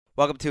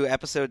Welcome to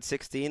episode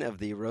 16 of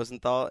the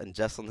Rosenthal and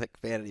Jesselnick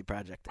Vanity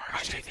Project.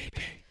 RJVP.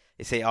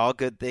 They say all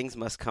good things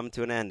must come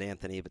to an end,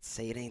 Anthony, but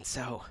say it ain't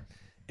so.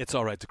 It's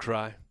all right to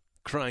cry.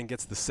 Crying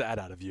gets the sad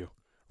out of you.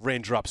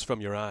 Raindrops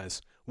from your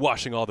eyes,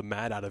 washing all the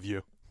mad out of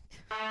you.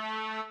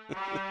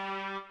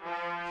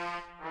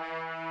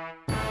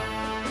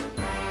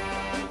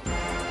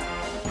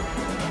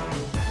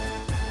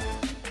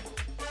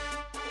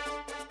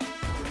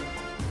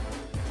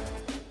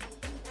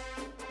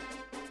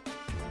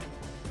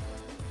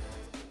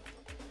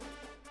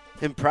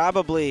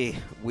 Improbably,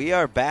 we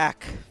are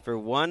back for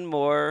one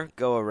more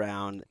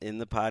go-around in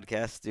the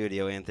podcast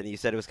studio, Anthony. You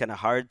said it was kind of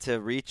hard to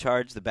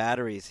recharge the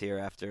batteries here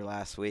after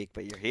last week,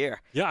 but you're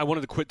here. Yeah, I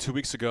wanted to quit 2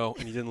 weeks ago,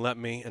 and you didn't let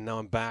me, and now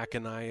I'm back,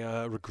 and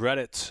I regret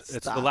it. It's the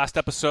Stop. last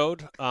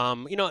episode. Now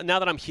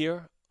that I'm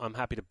here, I'm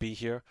happy to be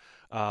here.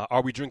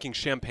 Are we drinking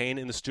champagne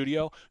in the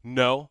studio?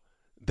 No,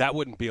 that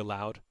wouldn't be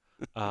allowed,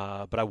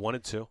 but I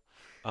wanted to.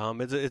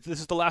 This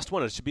is the last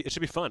one. It should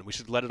be fun. We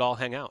should let it all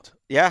hang out.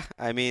 Yeah,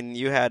 I mean,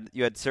 you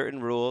had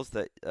certain rules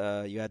that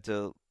you had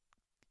to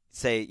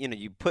say,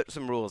 you put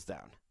some rules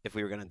down if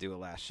we were going to do a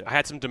last show. I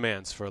had some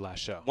demands for a last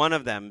show. One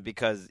of them,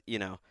 because,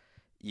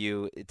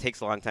 it takes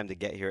a long time to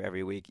get here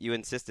every week. You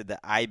insisted that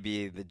I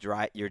be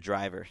your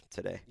driver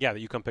today. Yeah, that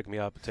you come pick me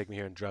up, take me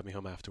here, and drive me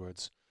home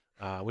afterwards,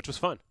 which was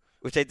fun.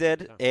 Which I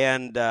did, Yeah.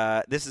 and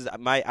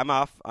I'm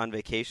off on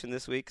vacation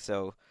this week,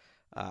 so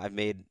I've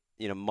made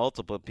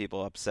multiple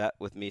people upset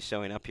with me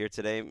showing up here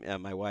today.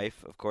 My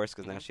wife, of course,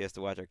 because now she has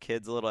to watch our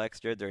kids a little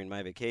extra during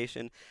my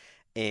vacation,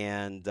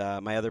 and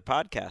my other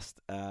podcast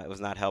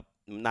was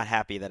not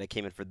happy that I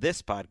came in for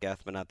this podcast,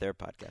 but not their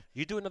podcast.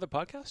 You do another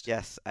podcast?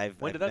 Yes,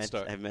 When did that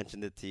start? I've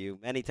mentioned it to you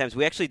many times.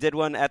 We actually did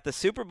one at the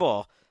Super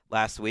Bowl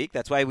last week.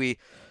 That's why we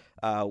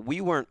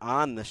weren't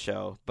on the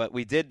show, but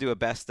we did do a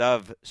best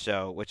of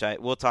show, which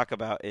we'll talk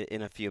about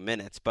in a few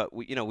minutes. But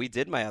we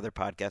did my other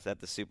podcast at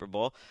the Super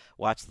Bowl,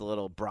 watched the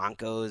little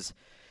Broncos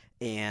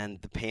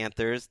and the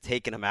Panthers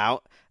taking them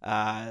out.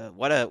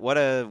 What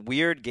a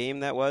weird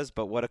game that was,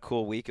 but what a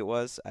cool week it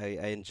was. I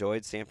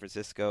enjoyed San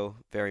Francisco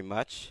very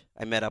much.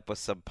 I met up with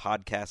some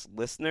podcast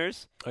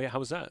listeners. Oh yeah, how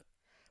was that?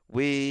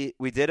 We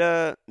did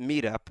a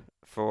meetup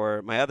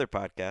for my other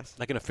podcast.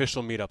 Like an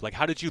official meetup. Like,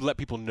 how did you let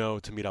people know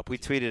to meet up We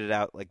with you? tweeted it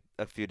out like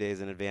a few days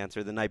in advance,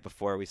 or the night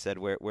before. We said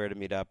where to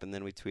meet up, and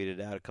then we tweeted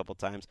it out a couple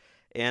times.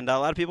 And a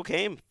lot of people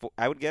came.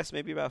 I would guess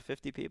maybe about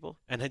 50 people.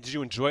 And did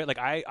you enjoy it? Like,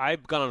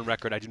 I've gone on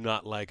record, I do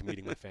not like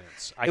meeting my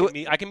fans.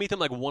 I can meet them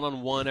like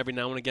one-on-one every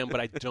now and again, but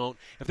I don't.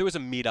 If there was a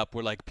meetup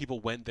where like people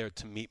went there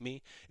to meet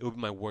me, it would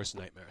be my worst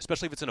nightmare.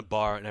 Especially if it's in a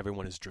bar and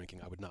everyone is drinking.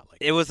 I would not like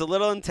it. It was a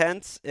little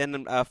intense,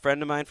 and a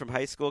friend of mine from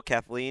high school,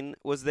 Kathleen,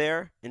 was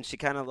there, and she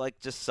kind of like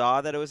just saw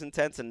that it was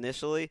intense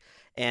initially,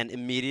 and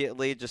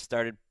immediately just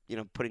started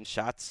putting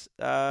shots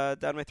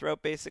down my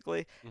throat,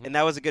 basically. Mhm. And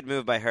that was a good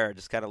move by her.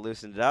 Just kind of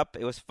loosened it up.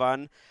 It was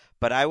fun,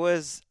 but I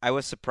was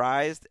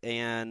surprised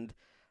and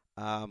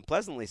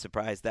pleasantly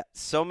surprised that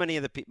so many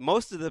of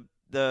most of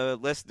the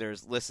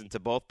listeners listened to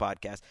both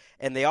podcasts,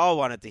 and they all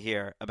wanted to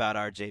hear about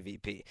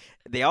RJVP.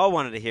 They all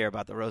wanted to hear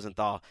about the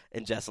Rosenthal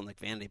and Jesselnick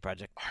Vanity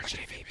Project.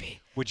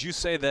 RJVP. Would you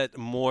say that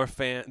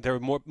there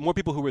were more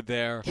people who were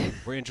there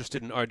were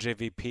interested in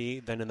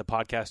RJVP than in the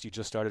podcast you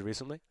just started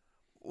recently?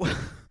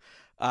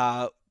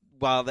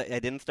 Well, I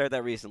didn't start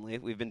that recently.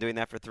 We've been doing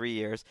that for 3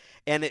 years,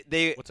 and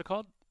What's it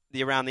called?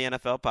 the Around the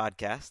NFL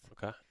podcast.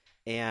 Okay.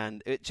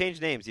 And it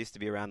changed names. Used to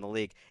be Around the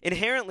League.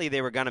 Inherently,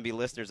 they were going to be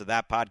listeners of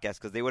that podcast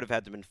because they would have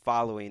had to been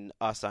following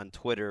us on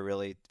Twitter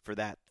really for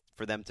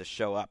them to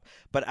show up.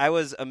 But I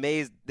was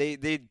amazed.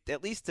 They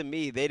at least to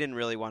me, they didn't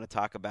really want to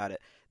talk about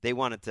it. They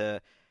wanted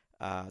to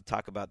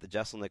talk about the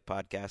Jesselnick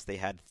podcast. They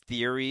had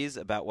theories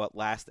about what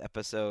last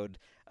episode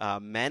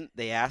meant.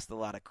 They asked a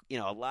lot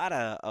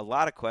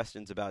of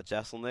questions about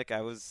Jesselnick.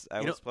 I was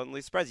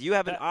pleasantly surprised. You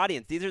have an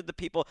audience. These are the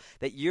people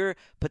that you're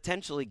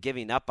potentially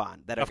giving up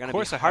on that are going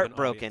to be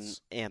heartbroken,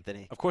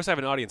 Anthony. Of course I have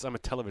an audience. I'm a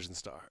television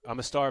star. I'm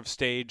a star of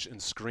stage and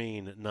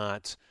screen,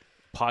 not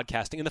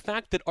podcasting. And the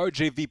fact that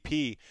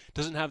RJVP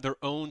doesn't have their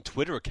own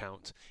Twitter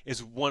account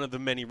is one of the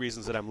many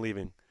reasons that I'm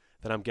leaving,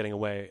 that I'm getting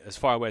away as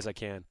far away as I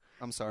can.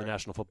 I'm sorry. The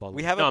National Football League.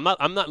 We have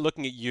I'm not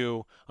looking at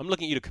you. I'm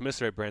looking at you to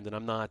commiserate, Brandon.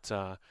 I'm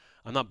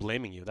not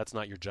blaming you. That's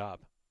not your job.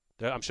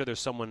 I'm sure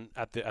there's someone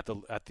at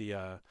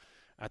the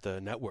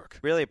network.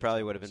 Really, it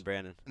probably would have been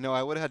Brandon. No,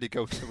 I would have had to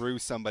go through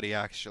somebody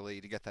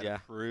actually to get that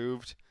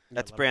approved.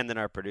 That's Brandon,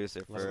 our producer.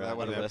 So that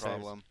would have been a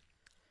problem.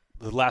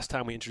 The last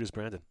time we introduced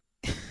Brandon.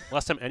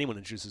 Last time anyone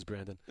introduces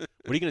Brandon. What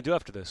are you going to do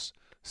after this?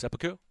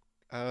 Seppuku?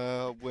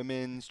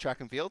 Women's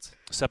track and field.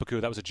 Seppuku.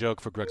 That was a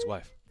joke for Greg's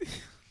wife.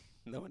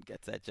 No one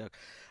gets that joke,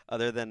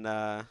 other than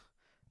the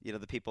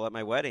people at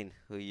my wedding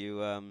who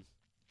you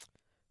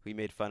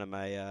made fun of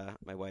my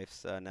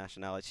wife's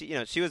nationality.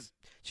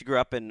 She grew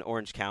up in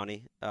Orange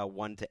County,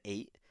 1 to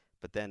 8,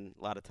 but then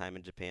a lot of time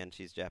in Japan.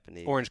 She's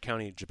Japanese. Orange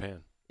County,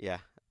 Japan. Yeah,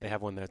 They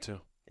have one there too.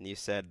 and you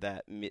said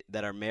that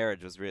our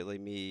marriage was really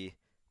me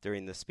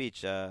during the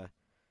speech.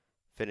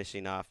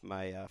 Finishing off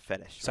my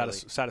fetish.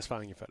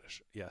 Satisfying your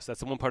fetish. Yes, that's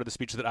the one part of the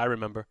speech that I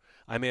remember.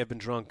 I may have been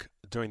drunk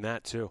during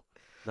that too,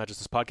 not just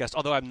this podcast.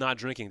 Although I'm not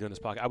drinking during this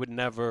podcast, I would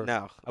never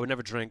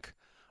drink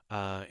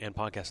and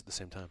podcast at the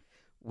same time.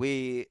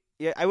 It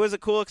was a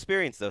cool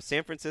experience though.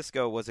 San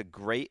Francisco was a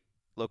great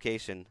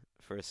location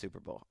for a Super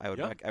Bowl. I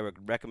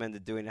would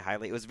recommend doing it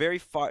highly. It was very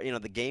far.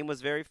 The game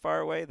was very far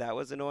away. That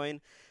was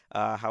annoying.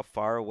 How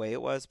far away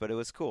it was, but it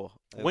was cool.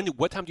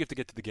 What time do you have to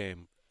get to the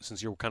game?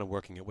 Since you're kind of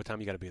working it, what time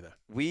you got to be there?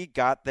 We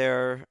got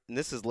there, and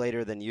this is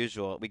later than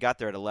usual. We got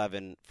there at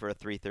 11 for a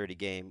 3:30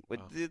 game.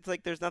 It's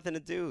like there's nothing to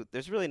do.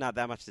 There's really not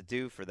that much to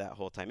do for that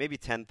whole time. Maybe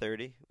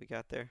 10:30 we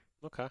got there.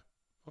 Okay.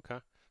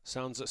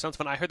 Sounds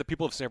fun. I heard the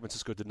people of San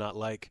Francisco did not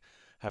like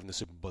having the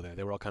Super Bowl there.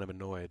 They were all kind of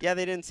annoyed. Yeah,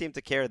 they didn't seem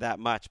to care that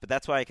much, but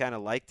that's why I kind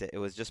of liked it. It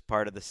was just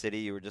part of the city.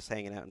 You were just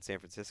hanging out in San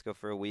Francisco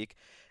for a week.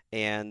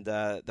 And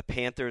the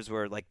Panthers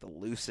were like the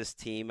loosest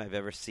team I've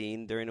ever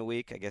seen during a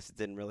week. I guess it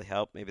didn't really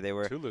help. Maybe they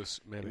were too loose.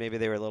 Maybe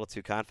they were a little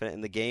too confident.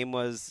 And the game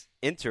was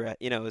it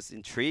was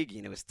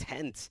intriguing. It was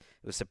tense.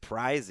 It was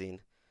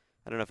surprising.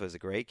 I don't know if it was a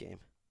great game.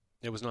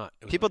 It was not.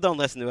 People don't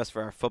listen to us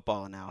for our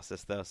football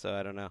analysis, though, so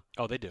I don't know.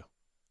 Oh, they do.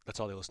 That's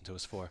all they listen to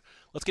us for.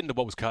 Let's get into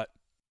what was cut.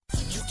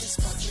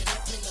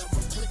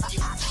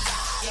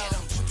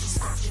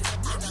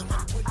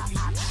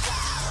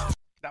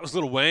 That was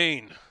Lil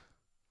Wayne.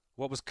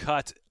 What was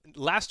cut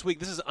last week?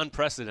 This is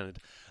unprecedented.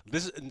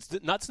 This is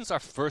not since our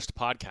first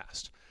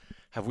podcast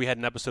have we had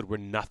an episode where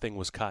nothing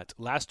was cut.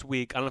 Last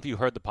week, I don't know if you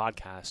heard the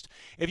podcast.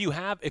 If you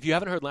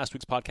haven't heard last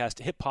week's podcast,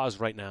 hit pause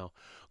right now.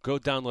 Go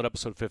download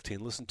episode 15.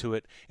 Listen to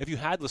it. If you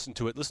had listened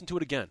to it, listen to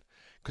it again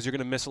because you're going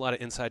to miss a lot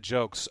of inside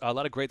jokes, a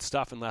lot of great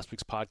stuff in last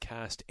week's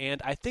podcast.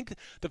 And I think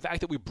the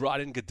fact that we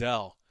brought in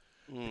Goodell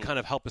to kind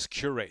of help us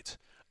curate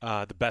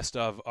the best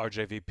of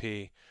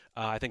RJVP,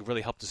 I think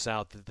really helped us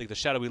out. The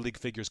Shadowy League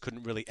figures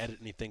couldn't really edit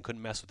anything,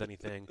 couldn't mess with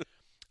anything.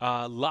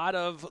 A lot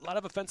of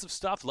offensive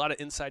stuff, a lot of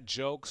inside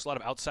jokes, a lot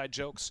of outside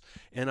jokes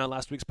in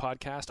last week's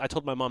podcast. I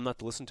told my mom not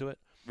to listen to it.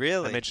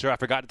 Really? I made sure. I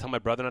forgot to tell my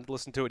brother not to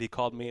listen to it. He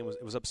called me and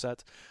was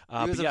upset.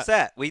 He was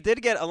upset. We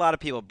did get a lot of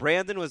people.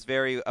 Brandon was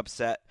very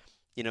upset.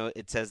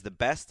 It says the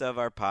best of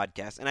our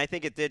podcast, and I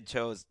think it did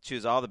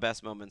choose all the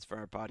best moments for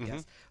our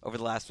podcast over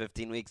the last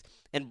 15 weeks.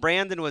 And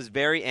Brandon was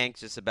very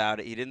anxious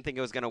about it. He didn't think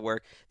it was going to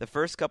work. The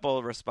first couple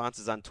of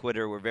responses on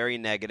Twitter were very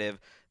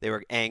negative. They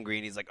were angry,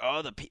 and he's like,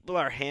 "Oh, the people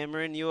are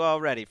hammering you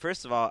already."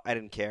 First of all, I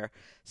didn't care.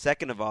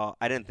 Second of all,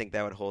 I didn't think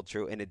that would hold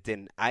true, and it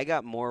didn't. I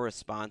got more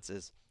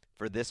responses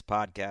for this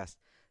podcast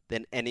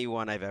than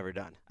anyone I've ever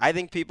done. I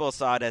think people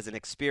saw it as an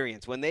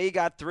experience. When they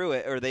got through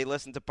it or they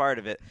listened to part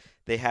of it,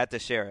 they had to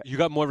share it. You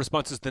got more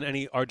responses than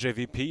any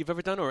RJVP you've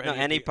ever done? Or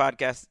any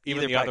podcast.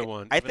 Even the other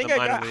one. I think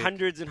I got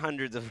hundreds and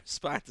hundreds of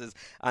responses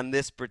on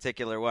this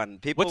particular one.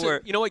 People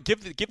were... You know what?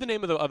 Give the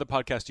name of the other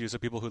podcast to you so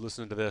people who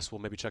listen to this will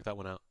maybe check that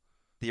one out.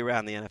 The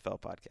Around the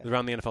NFL podcast. The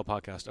Around the NFL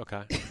podcast.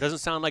 Okay. Doesn't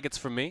sound like it's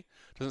for me.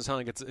 Doesn't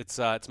sound like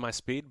it's my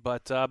speed,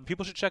 but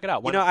people should check it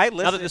out. I listen.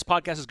 Now that this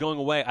podcast is going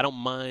away, I don't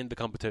mind the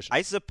competition.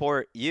 I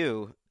support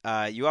you.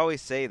 You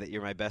always say that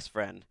you're my best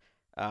friend,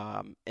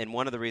 and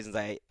one of the reasons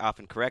I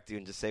often correct you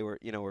and just say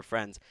we're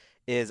friends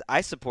is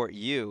I support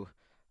you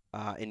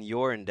in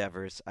your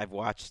endeavors. I've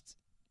watched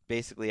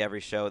basically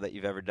every show that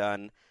you've ever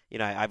done.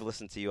 I've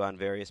listened to you on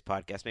various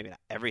podcasts, maybe not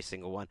every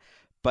single one,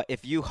 but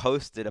if you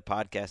hosted a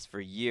podcast for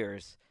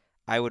years,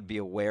 I would be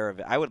aware of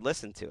it. I would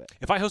listen to it.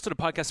 If I hosted a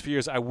podcast for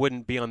years, I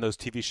wouldn't be on those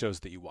TV shows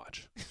that you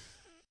watch.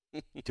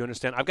 Do you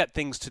understand? I've got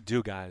things to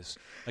do, guys.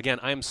 Again,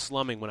 I am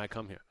slumming when I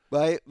come here.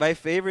 My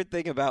favorite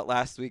thing about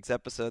last week's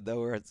episode,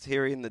 though, was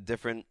hearing the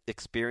different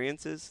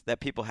experiences that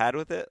people had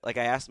with it. Like,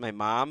 I asked my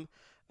mom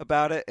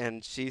about it,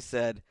 and she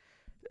said,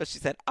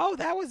 "Oh,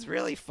 that was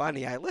really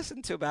funny. I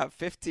listened to about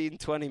 15,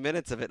 20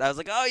 minutes of it." I was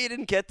like, "Oh, you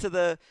didn't get to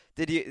the –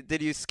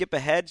 did you skip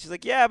ahead?" She's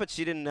like, "Yeah, but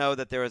she didn't know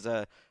that there was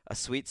a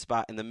sweet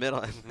spot in the middle."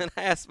 And then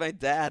I asked my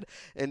dad,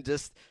 and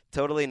just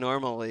totally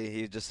normally,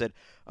 he just said,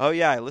 "Oh,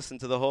 yeah, I listened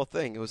to the whole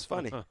thing. It was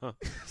funny."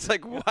 It's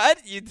like,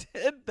 what? You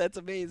did? That's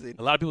amazing.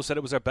 A lot of people said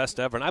it was our best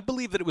ever, and I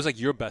believe that it was like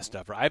your best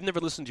ever. I've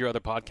never listened to your other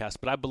podcast,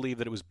 but I believe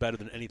that it was better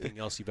than anything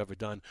else you've ever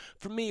done.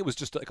 For me, it was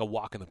just like a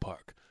walk in the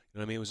park. You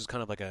know what I mean? It was just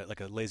kind of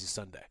like a lazy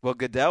Sunday. Well,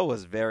 Goodell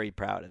was very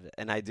proud of it,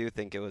 and I do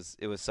think it was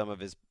some of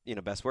his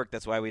best work.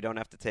 That's why we don't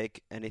have to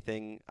take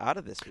anything out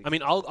of this week. I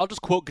mean, I'll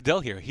just quote Goodell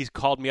here. He's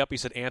called me up. He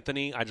said,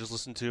 "Anthony, I just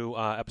listened to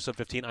episode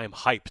 15. I am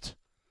hyped,"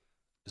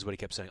 is what he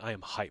kept saying. I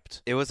am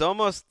hyped. It was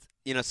almost,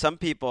 some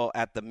people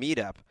at the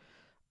meetup,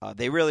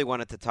 they really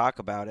wanted to talk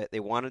about it. They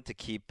wanted to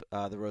keep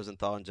the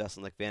Rosenthal and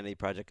Justin Lick Vanity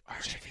Project,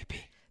 RJVP.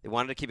 They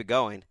wanted to keep it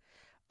going.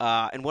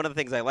 And one of the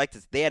things I liked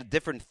is they had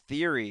different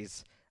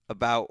theories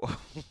about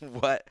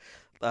what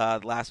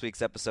last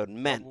week's episode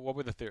meant. What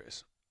were the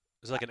theories?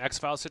 Is it like an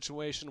X-Files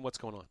situation? What's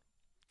going on?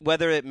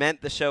 Whether it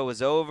meant the show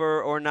was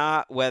over or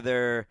not,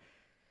 whether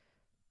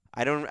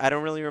I don't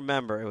really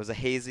remember. It was a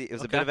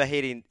bit of a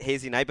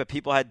hazy night, but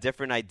people had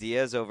different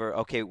ideas over,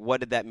 okay,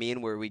 what did that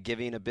mean? Were we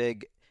giving a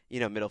big,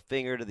 middle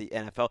finger to the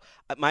NFL?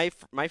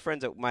 My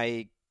friends,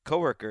 my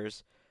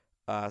coworkers,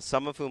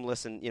 some of whom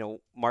listen,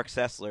 Mark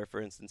Sessler,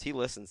 for instance, he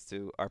listens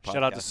to our podcast.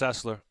 Shout out to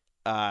Sessler.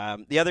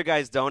 The other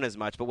guys don't as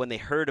much, but when they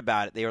heard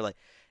about it, they were like,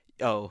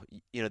 oh,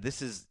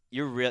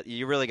 you're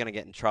really going to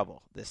get in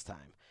trouble this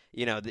time.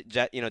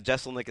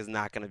 Jesselnick is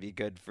not going to be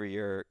good for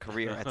your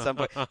career at some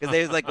point,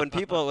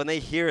 because when they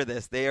hear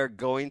this, they are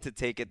going to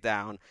take it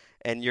down,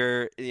 and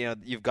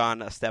you've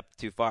gone a step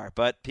too far.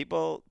 But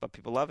people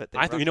love it.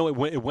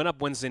 It went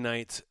up Wednesday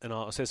night, and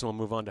I'll say so. We'll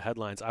move on to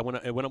headlines.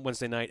 It went up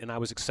Wednesday night, and I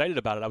was excited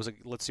about it. I was like,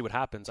 let's see what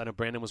happens. I know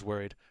Brandon was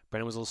worried.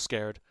 Brandon was a little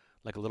scared,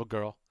 like a little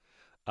girl.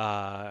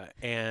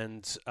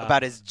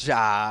 About his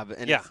job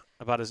and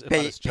about his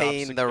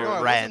paying the rent.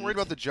 I wasn't worried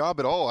about the job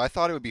at all. I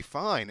thought it would be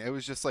fine. It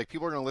was just like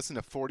people are going to listen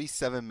to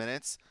 47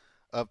 minutes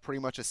of pretty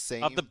much a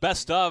same of the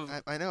best of.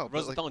 I know.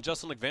 Rosenthal and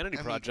Jesselnick Vanity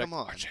Project. Come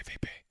on.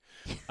 RJVP.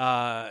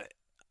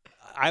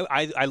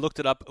 I looked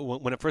it up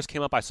when it first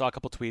came up. I saw a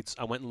couple tweets.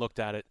 I went and looked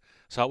at it,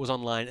 saw it was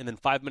online, and then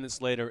 5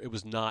 minutes later, it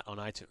was not on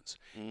iTunes.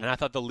 And I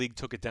thought the league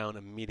took it down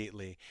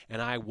immediately,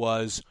 and I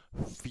was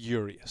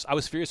furious. I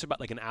was furious about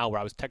like an hour.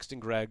 I was texting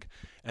Greg,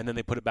 and then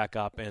they put it back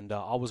up, and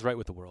all was right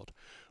with the world.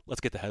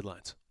 Let's get the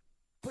headlines.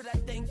 But I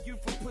thank you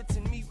for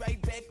putting me right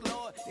back,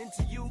 Lord.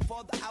 Into you,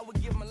 Father, I would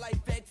give my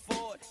life back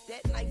for it.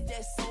 That knife,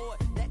 that sword,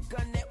 that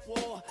gun, that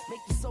war. Make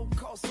the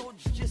so-called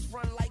soldiers just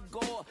run like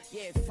Gore.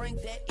 Yeah,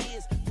 Frank, that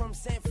is from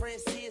San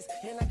Francisco.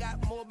 And I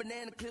got more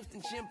banana clips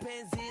than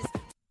chimpanzees.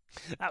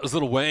 That was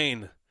Lil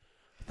Wayne.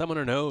 Thumb on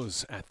her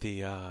nose at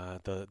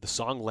the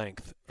song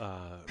length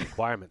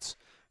requirements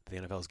the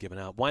NFL is giving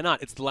out. Why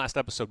not? It's the last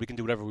episode. We can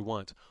do whatever we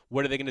want.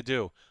 What are they going to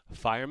do?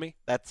 Fire me?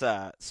 That's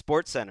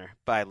Sports Center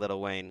by Lil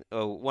Wayne.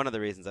 Oh, one of the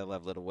reasons I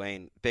love Lil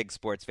Wayne. Big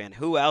sports fan.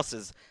 Who else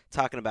is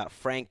talking about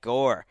Frank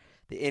Gore?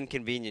 The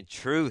inconvenient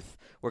truth.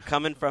 We're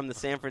coming from the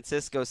San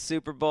Francisco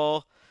Super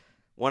Bowl.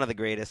 One of the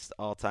greatest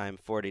all-time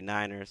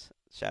 49ers.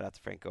 Shout out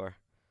to Frank Gore.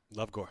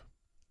 Love Gore.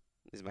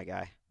 He's my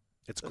guy.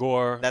 It's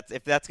Gore.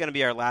 If that's going to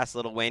be our last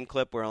Lil Wayne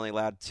clip, we're only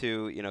allowed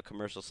 2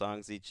 commercial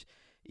songs each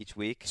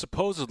week.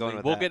 Supposedly.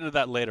 We'll get into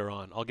that later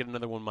on. I'll get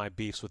another one of my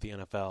beefs with the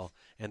NFL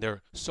and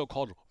their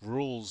so-called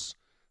rules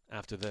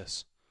after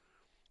this.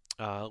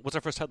 What's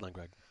our first headline,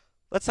 Greg?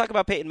 Let's talk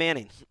about Peyton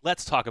Manning.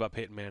 Let's talk about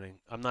Peyton Manning.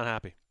 I'm not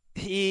happy.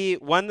 He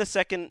won the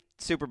second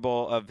Super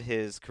Bowl of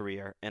his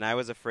career, and I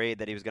was afraid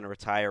that he was going to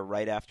retire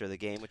right after the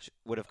game, which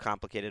would have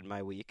complicated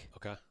my week.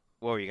 Okay.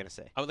 What were you going to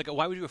say? I was like,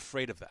 why were you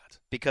afraid of that?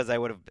 Because I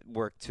would have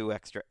worked 2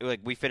 extra. Like,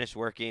 we finished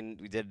working.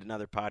 We did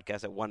another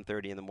podcast at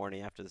 1:30 in the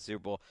morning after the Super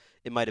Bowl.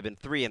 It might have been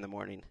 3 in the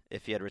morning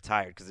if he had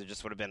retired, because it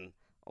just would have been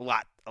a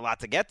lot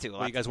to get to.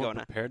 You guys weren't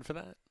prepared for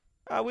that?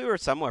 We were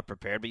somewhat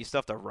prepared, but you still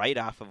have to write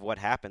off of what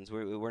happens.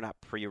 We're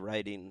not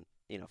pre-writing,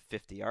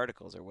 50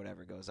 articles or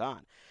whatever goes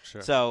on.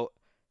 Sure. So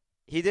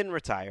he didn't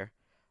retire.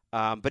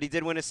 But he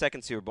did win his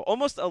second Super Bowl.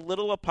 Almost a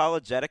little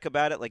apologetic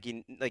about it, like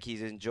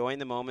he's enjoying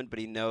the moment, but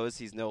he knows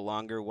he's no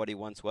longer what he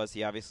once was.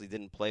 He obviously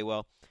didn't play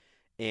well,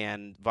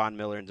 and Von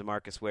Miller and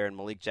DeMarcus Ware and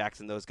Malik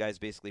Jackson, those guys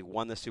basically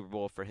won the Super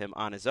Bowl for him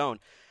on his own.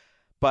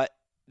 But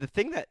the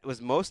thing that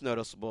was most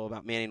noticeable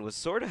about Manning was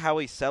sort of how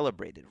he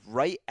celebrated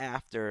right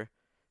after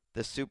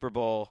the Super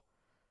Bowl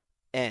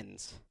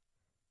ends.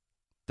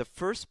 The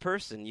first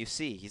person you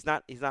see, he's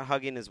not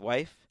hugging his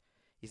wife.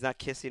 He's not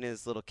kissing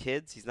his little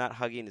kids. He's not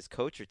hugging his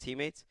coach or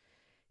teammates.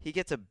 He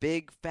gets a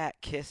big, fat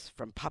kiss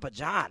from Papa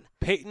John.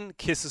 Peyton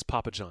kisses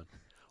Papa John.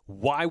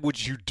 Why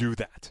would you do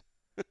that?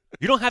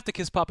 You don't have to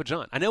kiss Papa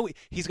John. I know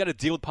he's got to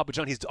deal with Papa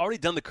John. He's already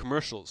done the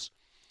commercials.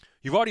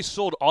 You've already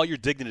sold all your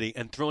dignity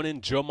and thrown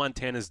in Joe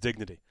Montana's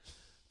dignity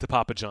to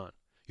Papa John.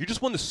 You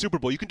just won the Super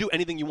Bowl. You can do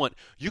anything you want.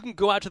 You can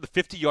go out to the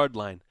 50-yard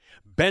line,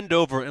 bend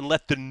over, and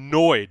let the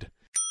Noid.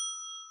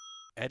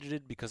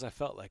 Edited because I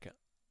felt like it.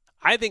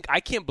 I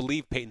can't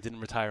believe Peyton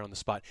didn't retire on the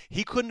spot.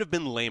 He couldn't have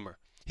been lamer.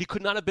 He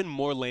could not have been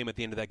more lame at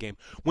the end of that game.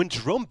 When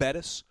Jerome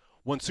Bettis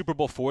won Super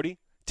Bowl 40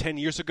 10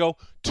 years ago,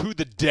 to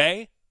the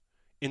day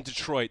in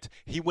Detroit,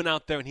 he went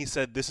out there and he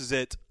said, "This is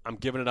it. I'm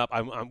giving it up.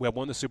 We have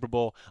won the Super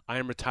Bowl. I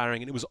am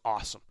retiring," and it was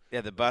awesome.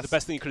 Yeah, the bus. The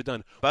best thing he could have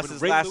done.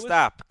 Bus's last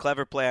stop.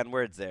 Clever play on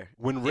words there.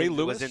 When Ray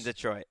Lewis was in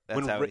Detroit,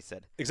 that's how he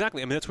said.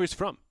 Exactly. I mean, that's where he's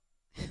from.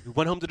 He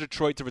went home to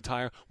Detroit to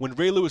retire. When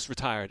Ray Lewis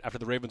retired after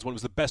the Ravens won, it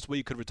was the best way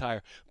you could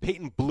retire.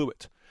 Peyton blew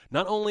it.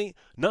 Not only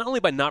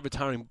by not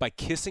retiring, but by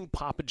kissing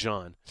Papa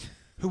John,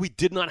 who he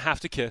did not have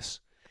to kiss,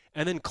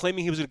 and then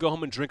claiming he was going to go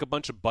home and drink a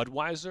bunch of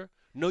Budweiser.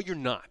 No, you're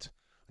not.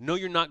 No,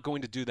 you're not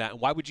going to do that.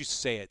 And why would you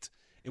say it?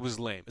 It was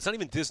lame. It's not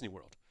even Disney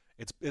World.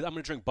 I'm going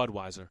to drink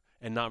Budweiser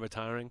and not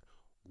retiring.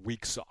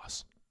 Weak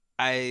sauce.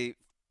 I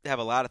have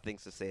a lot of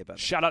things to say about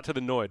that. Shout out to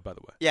the Noid, by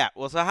the way. Yeah,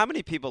 well, so how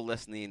many people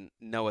listening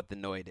know what the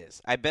Noid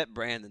is? I bet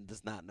Brandon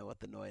does not know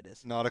what the Noid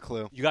is. Not a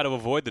clue. You got to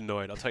avoid the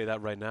Noid. I'll tell you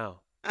that right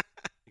now. You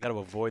got to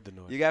avoid the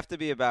Noid. You have to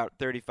be about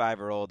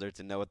 35 or older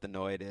to know what the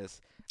Noid is.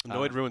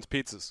 Noid ruins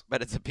pizzas.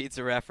 But it's a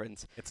pizza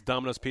reference. It's a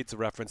Domino's pizza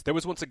reference. There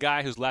was once a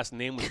guy whose last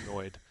name was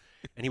Noid,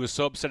 and he was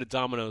so upset at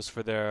Domino's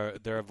for their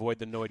Avoid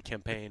the Noid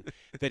campaign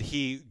that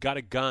he got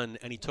a gun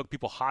and he took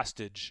people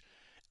hostage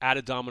at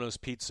a Domino's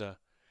pizza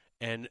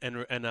and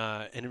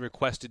he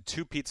requested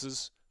 2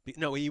 pizzas.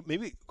 No,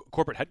 maybe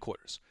corporate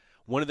headquarters.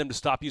 wanted them to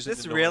stop using Is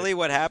this the Noid. really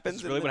what happens?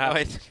 This is really in what the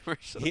happens. Noid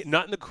commercials?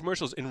 Not in the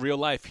commercials. In real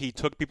life, he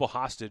took people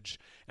hostage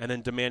and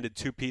then demanded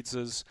 2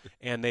 pizzas,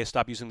 and they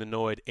stopped using the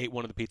Noid, ate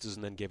one of the pizzas,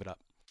 and then gave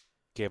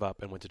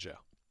up and went to jail.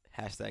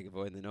 Hashtag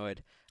avoid the Noid.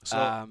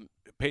 So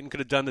Peyton could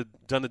have done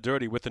the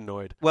dirty with the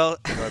Noid. Well,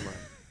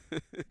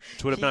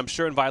 Which would have been, I'm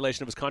sure, in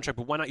violation of his contract.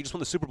 But why not? You just won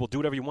the Super Bowl. Do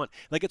whatever you want.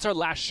 Like, it's our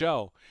last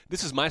show.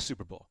 This is my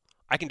Super Bowl.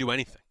 I can do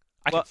anything.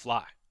 I can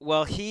fly.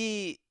 well,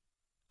 he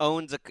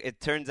owns it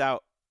turns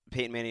out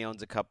Peyton Manning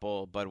owns a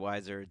couple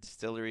Budweiser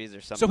distilleries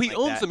or something. So he like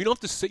owns that. them. You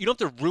don't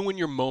have to ruin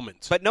your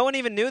moment. But no one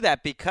even knew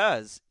that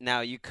because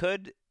now you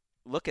could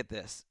look at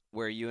this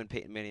where you and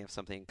Peyton Manning have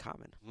something in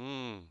common.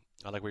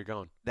 I like where you're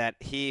going. That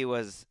he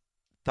was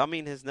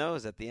thumbing his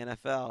nose at the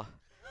NFL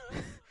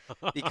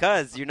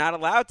because you're not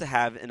allowed to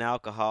have an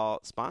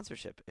alcohol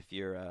sponsorship if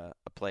you're a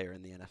player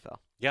in the NFL.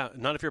 Yeah,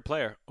 not if you're a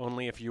player.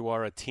 Only if you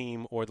are a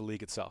team or the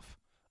league itself.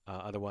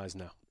 Otherwise,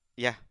 no.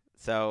 Yeah.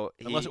 So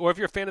or if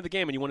you're a fan of the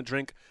game and you want to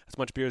drink as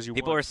much beer as you want.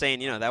 People were saying,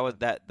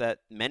 that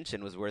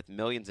mention was worth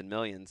millions and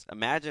millions.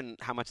 Imagine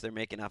how much they're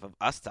making off of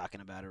us talking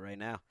about it right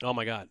now. Oh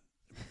my God,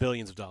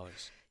 billions of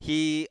dollars.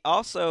 He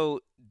also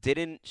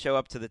didn't show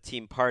up to the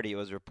team party. It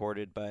was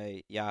reported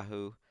by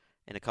Yahoo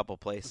in a couple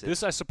places.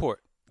 This I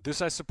support.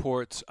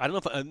 I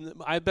don't know if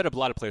I bet a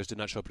lot of players did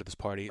not show up to this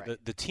party.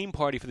 Right. The team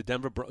party for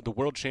the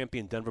world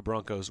champion Denver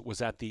Broncos was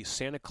at the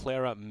Santa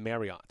Clara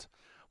Marriott,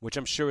 which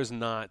I'm sure is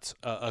not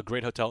a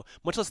great hotel,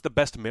 much less the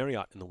best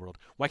Marriott in the world.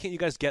 Why can't you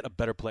guys get a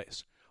better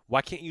place?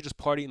 Why can't you just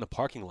party in the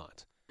parking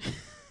lot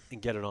and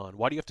get it on?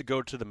 Why do you have to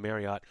go to the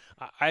Marriott?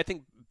 I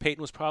think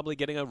Peyton was probably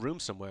getting a room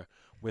somewhere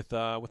with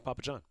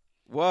Papa John.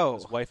 Whoa.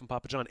 His wife and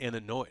Papa John, and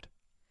the Noid.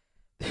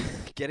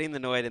 Getting the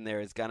Noid in there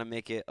is going to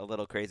make it a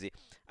little crazy.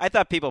 I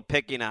thought people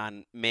picking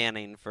on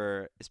Manning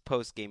for his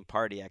post-game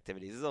party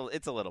activities,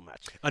 it's a little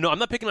much. No, I'm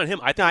not picking on him.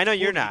 I know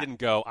you're not. He didn't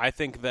go. I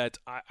think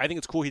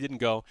it's cool he didn't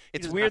go.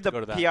 It's weird the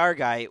PR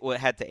guy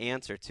had to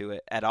answer to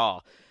it at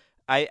all.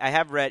 I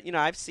have read,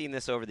 I've seen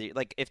this over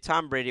if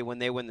Tom Brady, when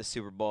they win the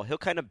Super Bowl, he'll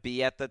kind of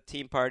be at the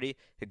team party.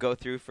 He'll go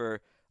through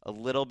for a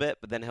little bit,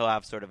 but then he'll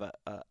have sort of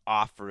a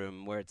off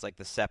room where it's like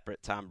the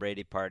separate Tom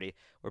Brady party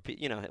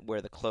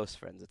where the close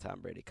friends of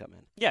Tom Brady come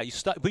in. Yeah,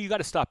 but you got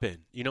to stop in.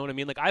 You know what I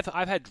mean? Like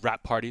I've had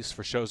rap parties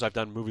for shows I've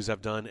done, movies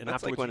I've done, and that's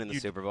afterwards like winning the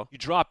Super Bowl. You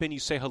drop in, you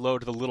say hello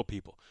to the little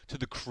people, to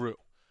the crew.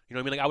 You know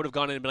what I mean? Like I would have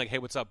gone in and been like, "Hey,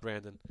 what's up,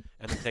 Brandon?"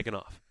 and then taken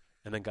off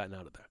and then gotten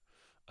out of there.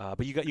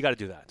 But you got to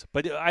do that.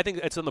 But I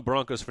think it's on the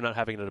Broncos for not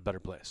having it at a better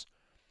place.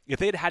 If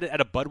they had it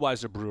at a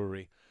Budweiser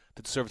brewery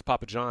that served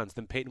Papa John's,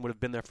 then Peyton would have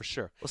been there for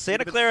sure. Well,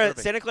 Santa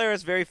Clara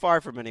is very far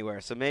from anywhere,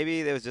 so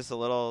maybe it was just a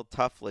little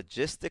tough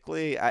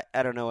logistically.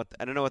 I don't know what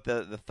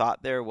the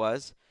thought there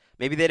was.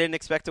 Maybe they didn't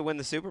expect to win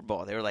the Super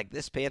Bowl. They were like,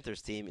 this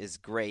Panthers team is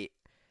great.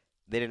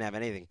 They didn't have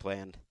anything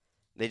planned.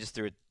 They just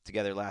threw it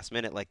together last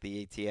minute, like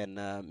the ATN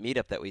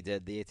meetup that we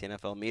did, the ATN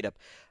NFL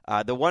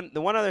meetup. The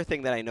one other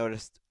thing that I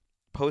noticed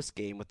post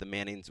game with the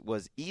Mannings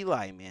was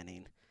Eli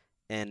Manning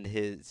and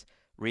his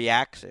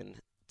reaction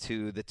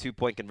to the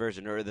 2-point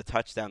conversion or the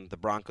touchdown that the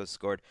Broncos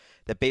scored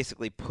that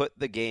basically put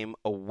the game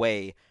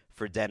away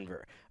for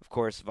Denver. Of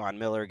course, Von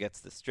Miller gets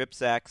the strip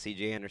sack.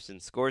 C.J. Anderson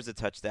scores a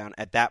touchdown.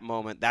 At that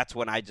moment, that's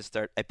when I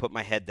put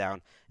my head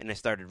down and I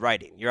started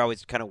writing. You're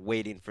always kind of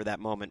waiting for that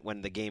moment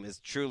when the game is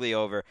truly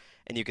over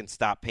and you can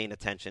stop paying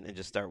attention and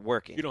just start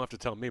working. You don't have to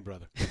tell me,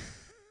 brother.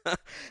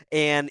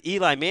 And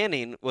Eli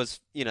Manning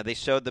was, they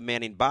showed the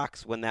Manning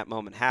box when that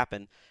moment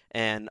happened,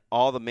 and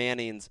all the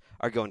Mannings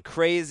are going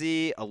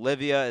crazy.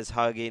 Olivia is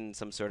hugging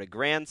some sort of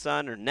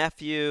grandson or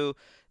nephew.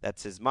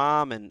 That's his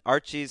mom, and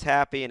Archie's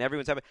happy, and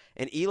everyone's happy.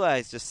 And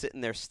Eli's just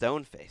sitting there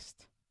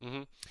stone-faced.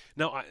 Mm-hmm.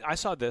 Now, I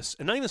saw this,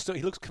 and not even stone.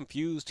 He looks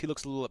confused. He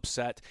looks a little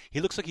upset. He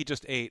looks like he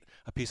just ate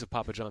a piece of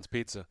Papa John's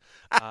pizza.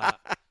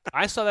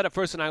 I saw that at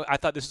first, and I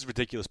thought this is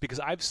ridiculous because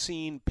I've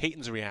seen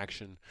Peyton's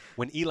reaction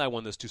when Eli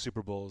won those 2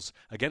 Super Bowls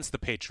against the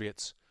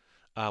Patriots,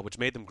 which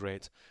made them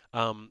great.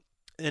 And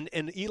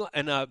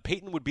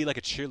Peyton would be like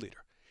a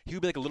cheerleader. He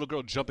would be like a little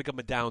girl jumping up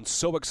and down,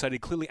 so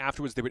excited. Clearly,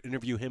 afterwards they would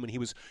interview him, and he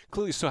was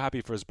clearly so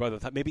happy for his brother. I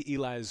thought maybe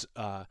Eli's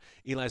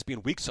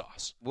being weak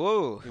sauce.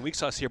 Whoa, being weak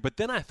sauce here. But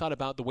then I thought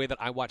about the way that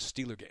I watch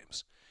Steeler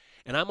games.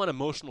 And I'm on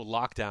emotional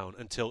lockdown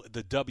until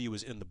the W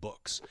is in the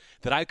books.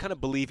 That I kind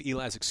of believe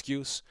Eli's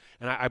excuse,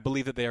 and I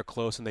believe that they are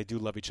close and they do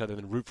love each other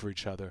and root for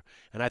each other.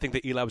 And I think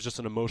that Eli was just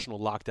an emotional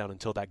lockdown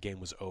until that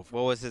game was over.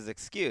 What was his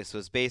excuse?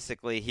 Was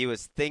basically he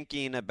was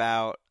thinking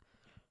about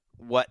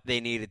what they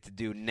needed to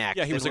do next.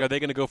 Yeah, he was like, are they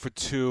going to go for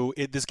 2?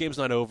 This game's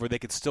not over. They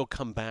could still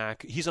come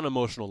back. He's on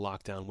emotional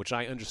lockdown, which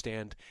I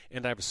understand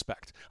and I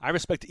respect. I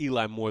respect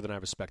Eli more than I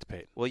respect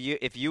Peyton. Well,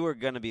 if you were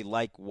going to be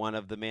like one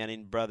of the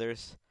Manning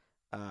brothers,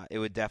 it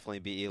would definitely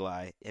be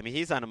Eli. I mean,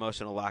 he's on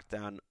emotional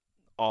lockdown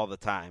all the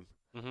time,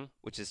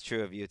 which is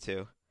true of you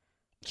too.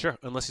 Sure,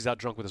 unless he's out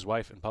drunk with his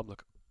wife in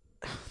public.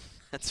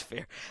 That's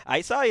fair.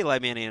 I saw Eli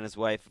Manning and his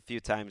wife a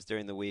few times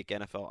during the week.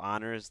 NFL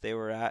honors they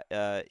were at.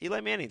 Eli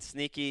Manning,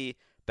 sneaky,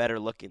 better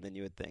looking than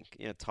you would think.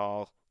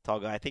 Tall, tall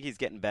guy. I think he's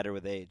getting better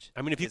with age.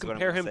 I mean, if you is what I'm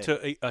compare gonna him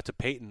say. to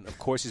Peyton, of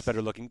course he's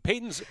better looking.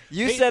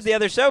 You said the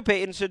other show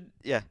Peyton should.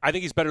 Yeah. I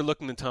think he's better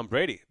looking than Tom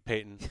Brady,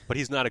 Peyton, but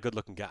he's not a good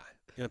looking guy.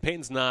 You know,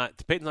 Peyton's not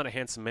a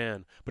handsome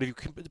man, but if you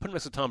put him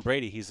next to Tom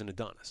Brady, he's an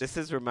Adonis. This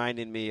is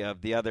reminding me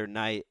of the other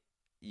night.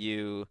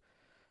 I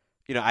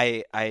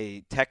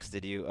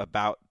texted you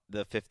about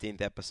the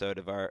 15th episode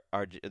of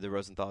the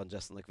Rosenthal and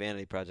Justin Lick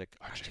Vanity Project,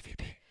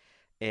 RJVP,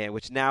 and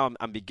which now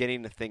I'm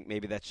beginning to think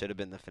maybe that should have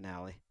been the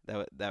finale.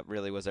 That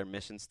really was our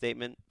mission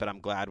statement. But I'm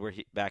glad we're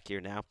back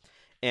here now,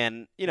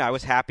 and I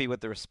was happy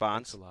with the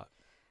response. Thanks a lot.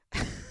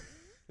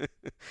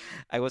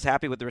 I was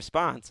happy with the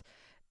response,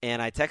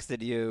 and I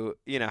texted you,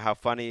 how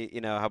funny,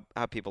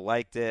 how people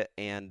liked it,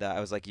 and I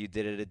was like, you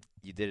did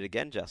it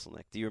again, Justin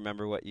Lick. Do you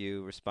remember what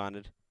you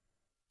responded?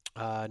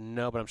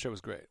 No, but I'm sure it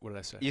was great. What did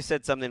I say? You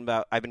said something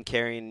about I've been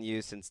carrying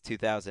you since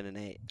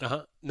 2008.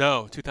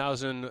 No,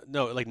 2000.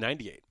 No, like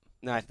 98.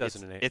 No,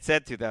 2008. It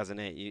said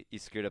 2008. You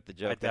screwed up the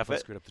joke. I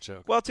definitely screwed up the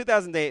joke. Well,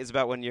 2008 is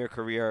about when your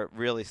career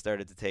really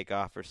started to take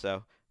off, or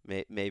so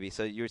maybe.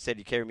 So you said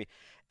you carried me,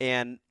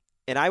 and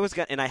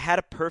I had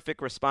a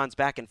perfect response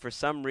back, and for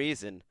some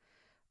reason,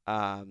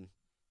 I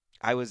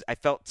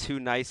felt too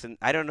nice, and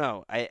I don't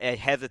know. I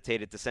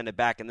hesitated to send it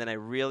back, and then I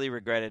really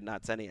regretted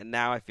not sending it. And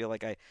now I feel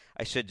like I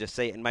should just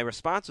say it. And my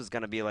response was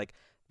going to be like,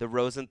 the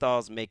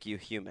Rosenthals make you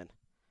human.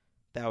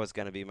 That was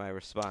going to be my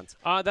response.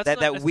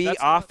 We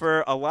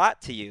offer a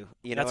lot to you.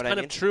 You know what I mean? That's kind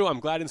of true. I'm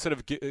glad instead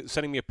of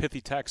sending me a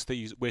pithy text that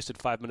you wasted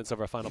 5 minutes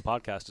of our final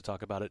podcast to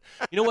talk about it.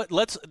 You know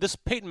what? This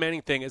Peyton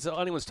Manning thing is all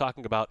anyone's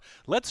talking about.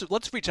 Let's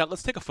reach out.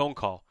 Let's take a phone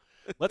call.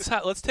 Let's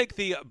take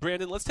the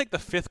Brandon. Let's take the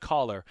fifth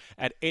caller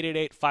at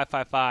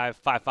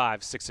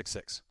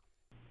 888-555-55666.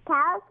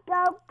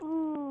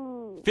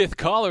 Telescope. Fifth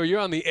caller, you're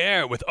on the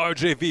air with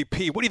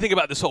RJVP. What do you think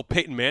about this whole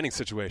Peyton Manning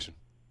situation?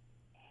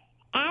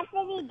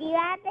 Anthony, do you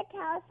have the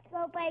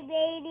telescope I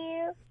made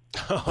you?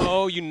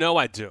 Oh,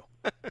 I do.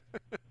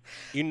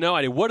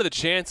 I do. What are the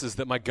chances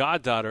that my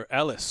goddaughter,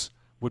 Ellis,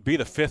 would be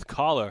the fifth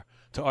caller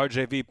to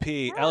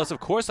RJVP? Ellis,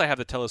 of course I have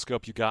the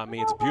telescope you got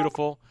me. It's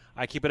beautiful.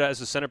 I keep it as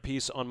a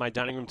centerpiece on my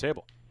dining room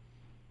table.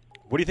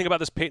 What do you think about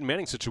this Peyton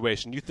Manning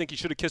situation? You think he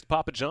should have kissed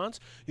Papa John's?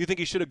 You think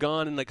he should have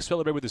gone and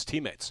celebrated with his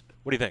teammates?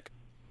 What do you think?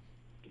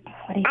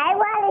 I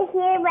want to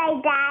hear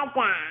my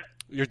dada.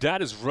 Your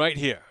dad is right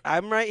here.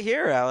 I'm right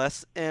here,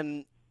 Alice,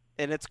 and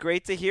it's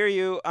great to hear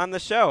you on the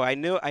show. I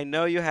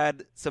know you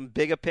had some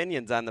big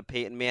opinions on the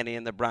Peyton Manning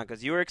and the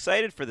Broncos. You were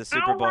excited for the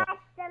Super Bowl. I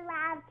watched the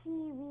live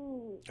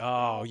TV.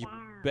 Oh, you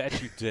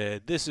bet you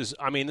did. This is,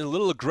 a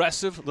little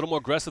aggressive, a little more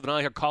aggressive than I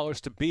like our callers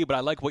to be, but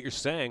I like what you're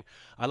saying.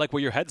 I like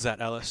where your head's at,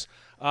 Ellis.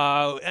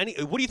 What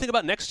do you think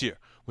about next year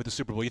with the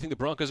Super Bowl? You think the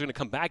Broncos are going to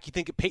come back? You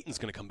think Peyton's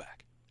going to come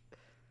back?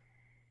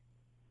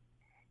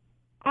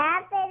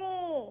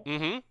 Anthony.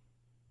 Mm-hmm.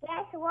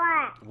 Guess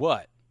what?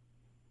 What?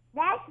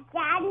 That's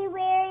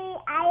January.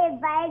 I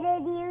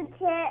invited you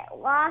to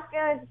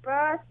Walker's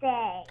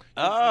birthday.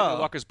 Oh.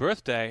 Walker's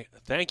birthday.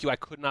 Thank you. I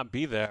could not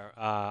be there.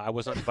 I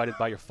was not invited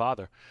by your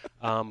father.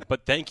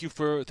 But thank you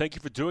for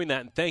doing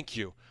that, and thank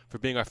you for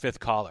being our fifth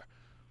caller.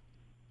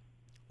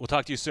 We'll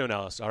talk to you soon,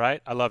 Alice. All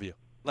right? I love you.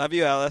 Love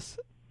you, Alice.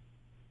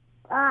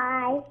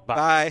 Bye.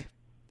 Bye.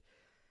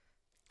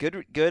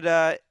 Good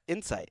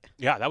insight.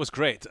 Yeah, that was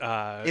great.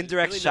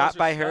 Indirect really shot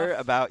by her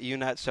stuff. about you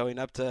not showing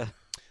up to.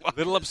 A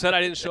little upset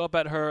I didn't show up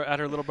at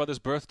her little brother's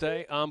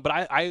birthday. But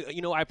I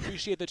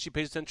appreciate that she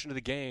pays attention to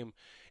the game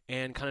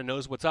and kind of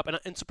knows what's up.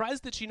 And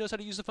surprised that she knows how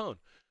to use the phone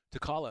to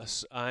call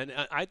us. And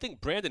I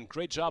think, Brandon,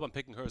 great job on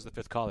picking her as the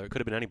fifth caller. It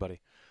could have been anybody.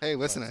 Hey,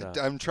 listen,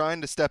 I'm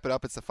trying to step it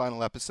up. It's the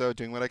final episode,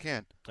 doing what I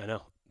can. I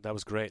know. That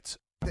was great.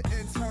 The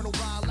internal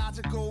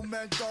biological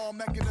mental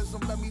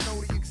mechanism, let me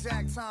know the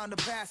exact time to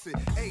pass it.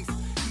 Ace,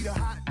 eat a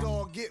hot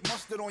dog, get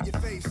mustard on your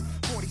face.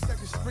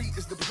 42nd Street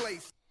is the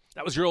place.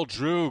 That was your old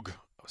Droog.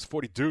 That was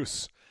 40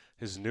 Deuce,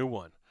 his new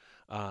one.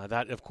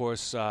 That, of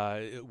course,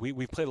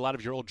 we've played a lot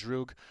of your old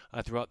Droog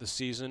throughout the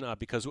season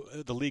because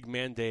the league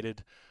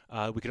mandated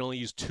we could only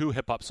use 2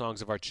 hip-hop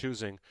songs of our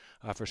choosing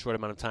for a short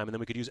amount of time, and then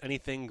we could use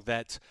anything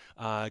that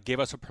gave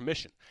us a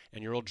permission.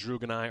 And your old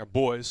Droog and I are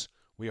boys.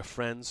 We are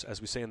friends,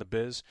 as we say in the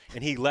biz,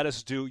 and he let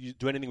us do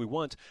anything we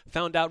want.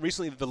 Found out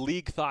recently that the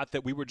league thought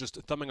that we were just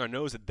thumbing our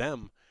nose at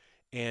them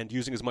and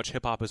using as much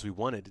hip-hop as we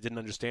wanted. Didn't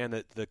understand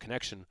that the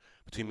connection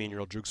between me and your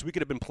old Droog. So we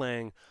could have been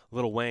playing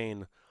Lil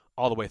Wayne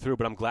all the way through,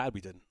 but I'm glad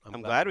we didn't.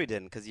 I'm glad we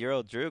didn't, because your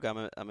old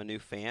Droog, I'm a new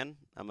fan.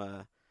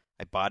 I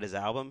bought his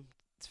album.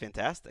 It's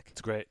fantastic.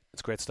 It's great.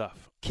 It's great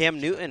stuff.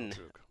 Cam Newton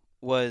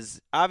was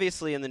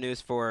obviously in the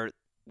news for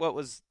what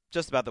was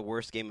just about the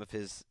worst game of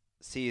his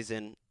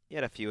season. He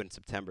had a few in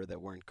September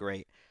that weren't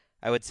great.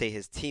 I would say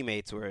his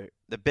teammates were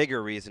the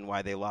bigger reason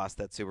why they lost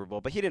that Super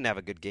Bowl, but he didn't have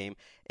a good game,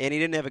 and he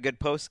didn't have a good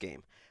post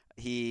game.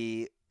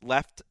 He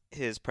left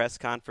his press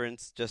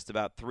conference just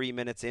about 3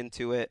 minutes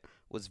into it,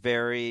 was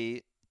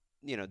very,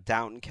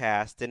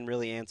 downcast, didn't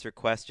really answer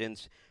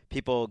questions,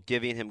 people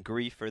giving him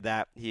grief for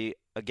that. He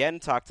again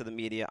talked to the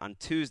media on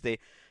Tuesday,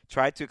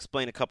 tried to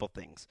explain a couple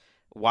things.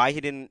 Why he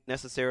didn't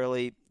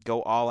necessarily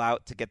go all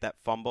out to get that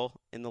fumble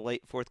in the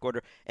late fourth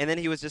quarter. And then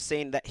he was just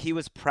saying that he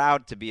was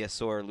proud to be a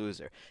sore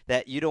loser,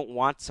 that you don't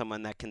want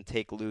someone that can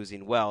take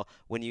losing well.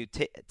 When you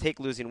take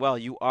losing well,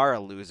 you are a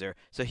loser.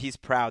 So he's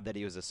proud that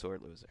he was a sore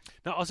loser.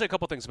 Now, I'll say a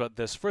couple things about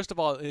this. First of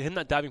all, him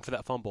not diving for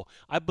that fumble,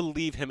 I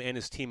believe him and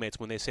his teammates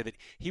when they say that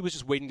he was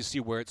just waiting to see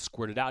where it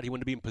squirted out. He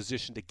wanted to be in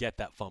position to get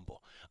that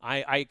fumble.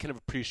 I kind of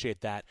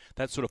appreciate that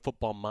sort of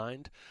football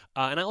mind.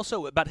 And I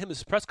also, about him,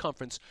 his press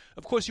conference,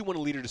 of course you want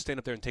a leader to stand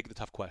up there and take the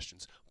tough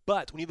questions.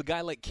 But when you have a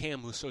guy like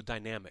Cam who's so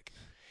dynamic,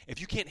 if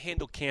you can't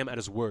handle Cam at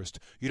his worst,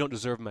 you don't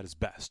deserve him at his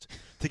best.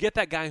 To get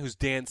that guy who's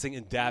dancing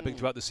and dabbing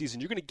throughout the season,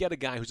 you're going to get a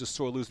guy who's a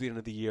sore loser at the end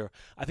of the year.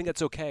 I think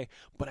that's okay.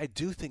 But I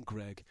do think,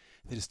 Greg,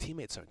 that his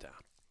teammates aren't down.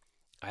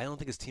 I don't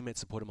think his teammates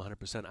support him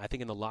 100%. I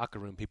think in the locker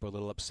room, people are a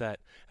little upset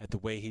at the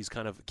way he's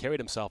kind of carried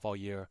himself all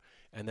year.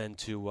 And then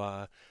to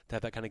have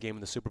that kind of game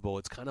in the Super Bowl,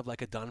 it's kind of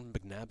like a Donovan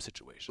McNabb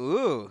situation.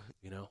 Ooh,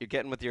 You're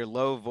getting with your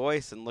low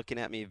voice and looking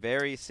at me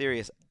very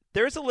serious.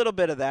 There's a little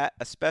bit of that,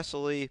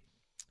 especially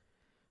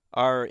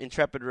our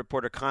intrepid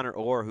reporter Connor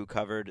Orr, who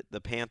covered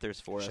the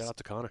Panthers for us. Shout out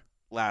to Connor.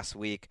 Last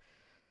week.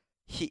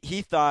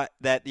 He thought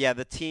that,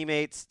 the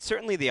teammates,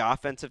 certainly the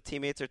offensive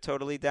teammates are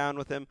totally down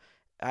with him.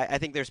 I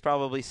think there's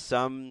probably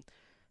some –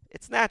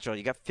 it's natural.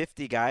 You got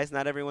 50 guys.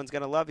 Not everyone's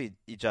going to love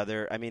each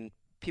other. I mean,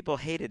 people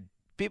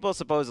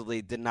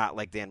supposedly did not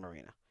like Dan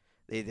Marino.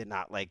 They did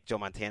not like Joe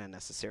Montana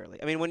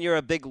necessarily. I mean, when you're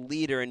a big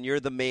leader and you're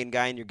the main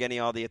guy and you're getting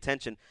all the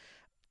attention,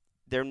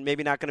 they're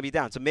maybe not going to be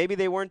down. So maybe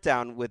they weren't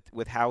down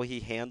with how he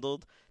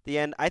handled the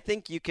end. I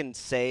think you can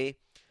say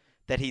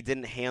that he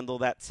didn't handle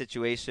that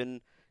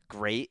situation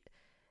great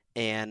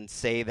and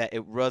say that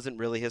it wasn't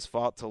really his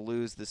fault to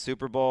lose the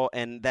Super Bowl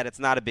and that it's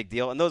not a big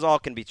deal. And those all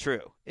can be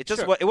true. It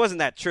just Sure. It wasn't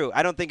that true.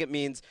 I don't think it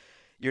means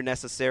you're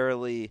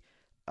necessarily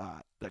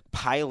like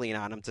piling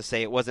on him to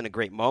say it wasn't a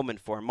great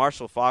moment for him.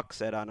 Marshall Faulk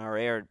said on our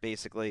air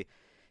basically,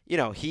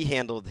 he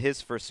handled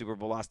his first Super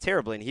Bowl loss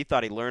terribly, and he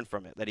thought he learned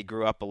from it, that he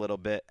grew up a little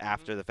bit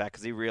after the fact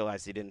because he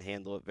realized he didn't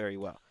handle it very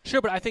well.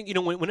 Sure, but I think,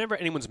 whenever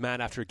anyone's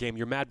mad after a game,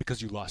 you're mad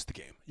because you lost the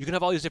game. You can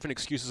have all these different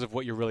excuses of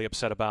what you're really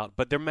upset about,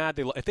 but they're mad.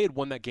 If they had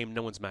won that game,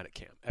 no one's mad at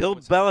Cam. Bill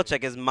Everyone's happy.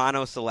 Belichick is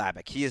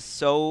monosyllabic. He is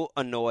so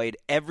annoyed.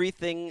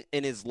 Everything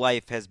in his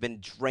life has been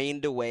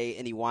drained away,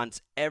 and he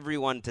wants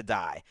everyone to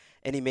die.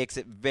 And he makes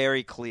it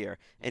very clear.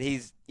 And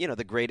he's,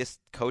 the greatest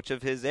coach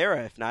of his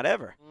era, if not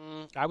ever.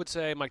 I would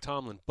say Mike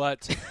Tomlin,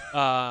 but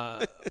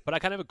I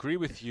kind of agree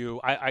with you.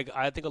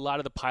 I think a lot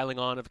of the piling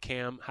on of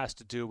Cam has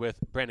to do with,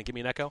 Brandon, give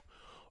me an echo.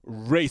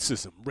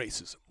 Racism.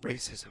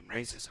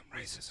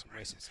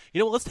 You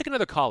know what? Let's take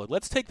another caller.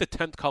 Let's take the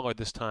 10th caller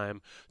this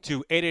time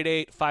to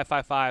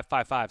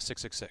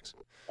 888-555-55666. Is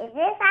this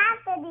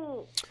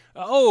Anthony?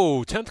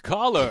 Oh, 10th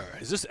caller.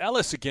 Is this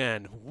Ellis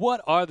again?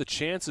 What are the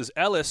chances?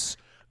 Ellis,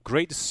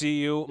 great to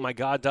see you. My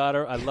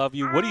goddaughter, I love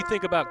you. What do you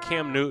think about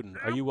Cam Newton?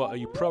 Are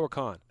you pro or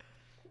con?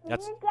 Can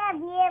you get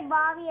me and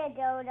Mommy a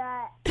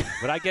donut?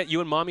 Would I get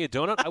you and Mommy a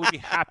donut? I would be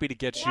happy to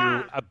get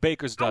you a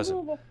baker's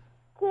dozen. Can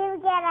you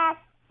get us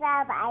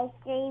some ice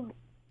cream?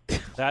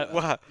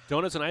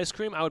 Donuts and ice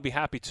cream? I would be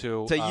happy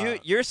to. So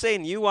you're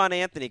saying you want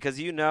Anthony because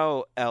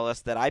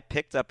Ellis, that I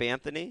picked up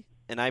Anthony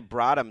and I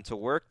brought him to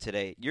work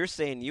today. You're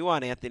saying you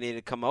want Anthony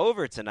to come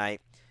over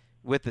tonight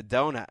with the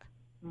donut.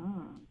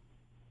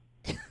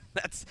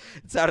 It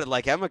sounded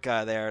like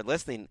Emeka there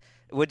listening.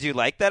 Would you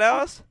like that,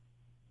 Ellis?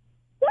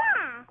 Yeah.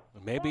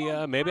 Maybe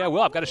I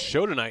will. I've got a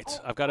show tonight.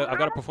 I've got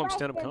to perform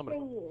stand-up comedy.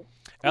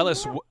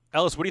 Ellis, what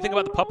do you think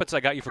about the puppets I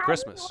got you for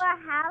Christmas? Come to our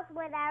house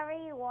whenever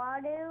you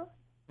want to.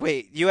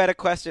 Wait, you had a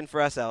question for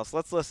us, Ellis.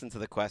 Let's listen to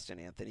the question,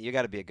 Anthony. You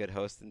got to be a good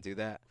host and do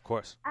that. Of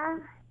course. Can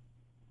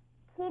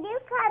you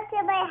come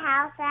to my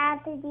house,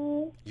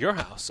 Anthony? Your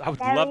house? I would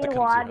Whenever love to you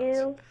come want to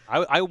your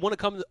house. I want to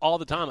come all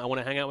the time. I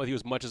want to hang out with you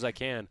as much as I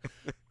can.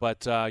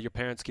 But your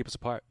parents keep us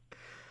apart.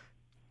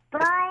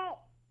 But Anthony,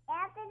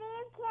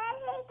 you can't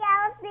hang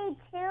out with me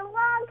too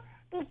long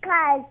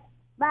because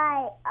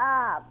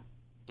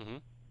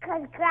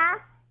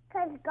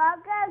because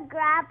Gaga and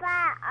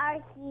Grandpa are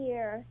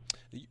here.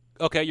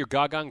 Okay, your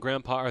Gaga and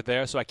Grandpa are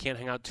there, so I can't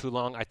hang out too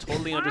long. I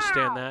totally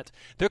understand that.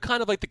 They're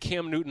kind of like the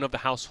Cam Newton of the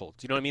household.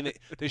 You know what I mean?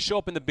 They show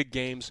up in the big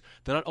games.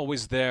 They're not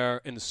always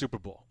there in the Super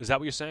Bowl. Is that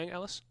what you're saying,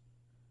 Ellis?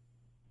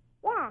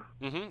 Yeah.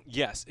 Mm-hmm.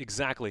 Yes,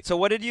 exactly. So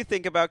what did you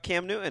think about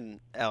Cam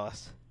Newton,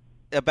 Ellis?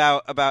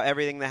 About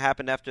everything that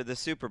happened after the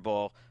Super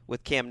Bowl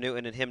with Cam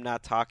Newton and him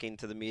not talking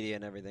to the media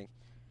and everything?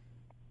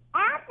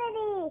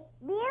 Anthony,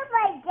 me and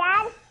my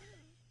dad,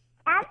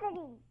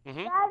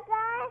 Mm-hmm.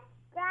 Gaga,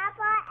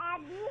 Grandpa,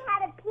 and me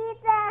had a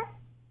pizza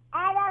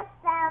and a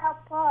salad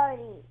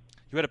party.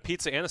 You had a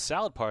pizza and a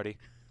salad party.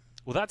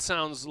 Well, that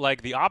sounds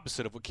like the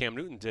opposite of what Cam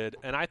Newton did,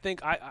 and I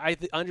think I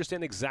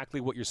understand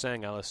exactly what you're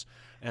saying, Ellis,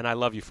 and I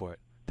love you for it.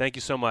 Thank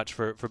you so much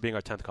for being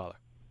our 10th caller.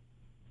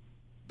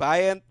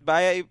 Bye,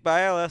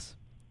 Ellis.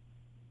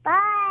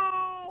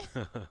 Bye.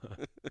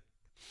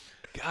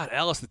 God,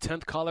 Alice, the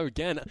 10th caller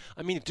again.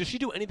 I mean, does she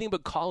do anything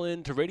but call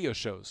in to radio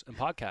shows and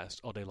podcasts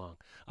all day long?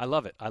 I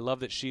love it. I love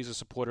that she's a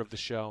supporter of the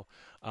show.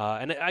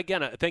 And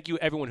again, thank you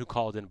everyone who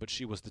called in, but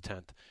she was the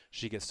 10th.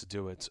 She gets to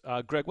do it.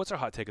 Greg, what's our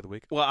hot take of the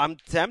week? Well, I'm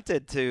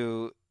tempted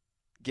to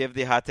give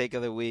the hot take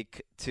of the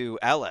week to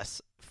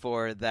Ellis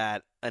for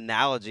that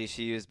analogy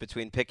she used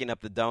between picking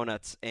up the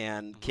donuts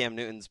and Cam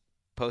Newton's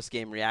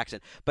post-game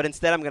reaction. But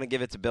instead, I'm going to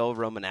give it to Bill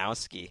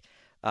Romanowski,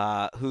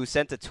 who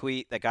sent a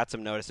tweet that got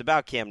some notice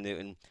about Cam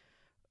Newton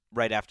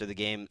right after the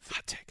game,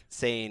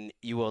 saying,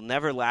 "You will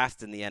never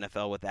last in the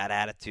NFL with that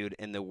attitude,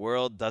 and the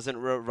world doesn't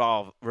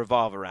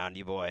revolve around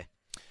you, boy."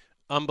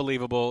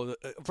 Unbelievable.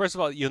 First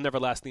of all, you'll never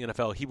last in the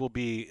NFL. He will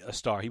be a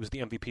star. He was the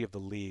MVP of the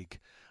league.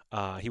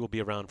 He will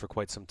be around for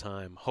quite some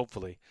time,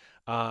 hopefully.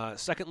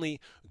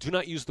 Secondly, do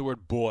not use the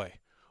word boy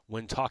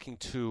when talking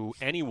to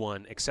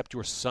anyone except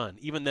your son.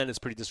 Even then, it's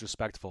pretty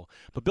disrespectful.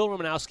 But Bill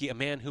Romanowski, a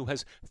man who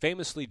has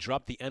famously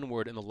dropped the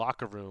N-word in the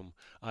locker room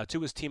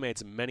to his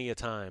teammates many a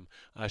time,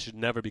 should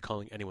never be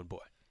calling anyone boy.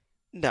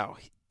 No,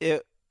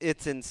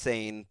 it's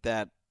insane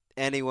that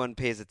anyone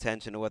pays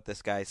attention to what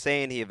this guy's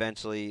saying. He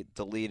eventually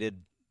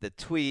deleted the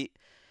tweet,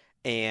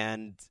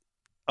 and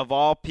of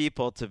all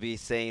people to be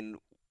saying,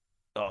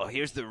 "Oh,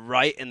 here's the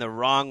right and the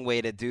wrong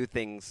way to do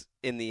things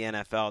in the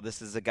NFL."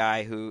 This is a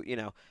guy who,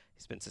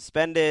 he's been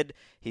suspended.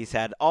 He's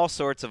had all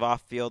sorts of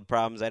off-field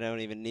problems. I don't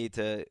even need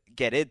to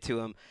get into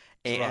them.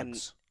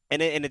 Drugs.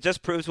 And it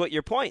just proves what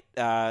your point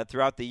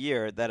throughout the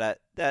year that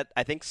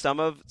I think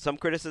some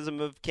criticism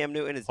of Cam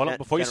Newton is. Hold on,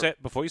 before you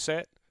say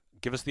it,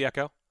 give us the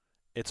echo.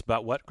 It's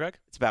about what, Greg?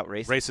 It's about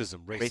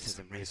racism.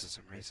 Racism.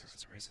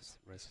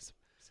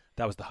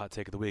 That was the hot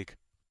take of the week.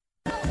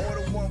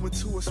 Order one with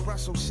 2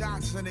 espresso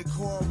shots and it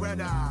called red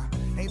eye.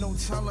 Ain't no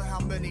telling how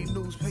many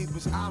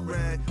newspapers I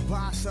read.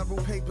 Buy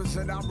several papers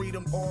and I read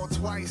them all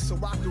twice so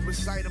I can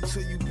recite them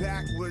to you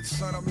backwards,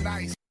 son, I'm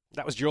nice.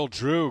 That was Gerald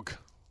Droog.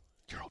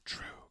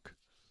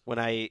 When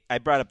I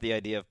brought up the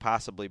idea of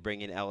possibly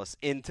bringing Ellis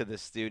into the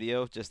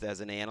studio just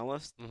as an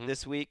analyst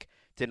this week,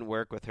 didn't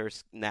work with her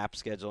nap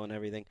schedule and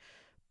everything.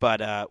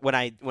 But when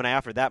I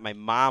offered that, my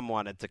mom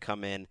wanted to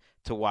come in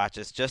to watch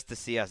us just to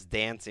see us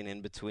dancing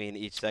in between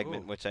each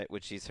segment,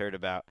 which she's heard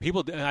about. I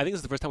think this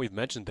is the first time we've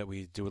mentioned that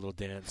we do a little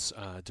dance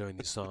during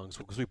these songs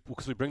because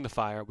we bring the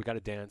fire. We got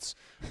to dance.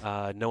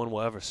 No one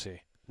will ever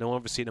see. No one will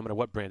ever see it, no matter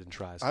what Brandon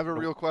tries. I have a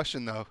real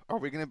question though. Are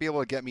we going to be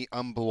able to get me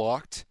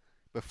unblocked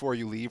before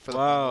you leave for the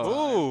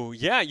Oh,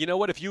 yeah. You know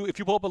what? If you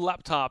pull up a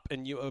laptop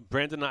and you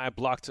Brandon and I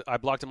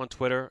blocked him on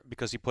Twitter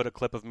because he put a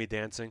clip of me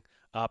dancing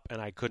up,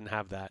 and I couldn't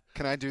have that.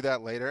 Can I do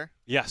that later?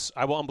 Yes,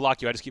 I will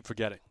unblock you. I just keep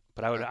forgetting.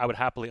 But I would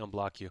happily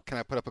unblock you. Can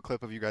I put up a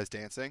clip of you guys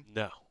dancing?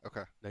 No.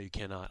 Okay. No, you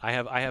cannot. I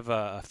have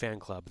a fan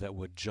club that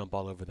would jump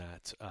all over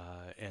that,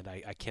 and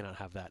I cannot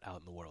have that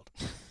out in the world.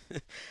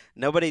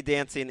 Nobody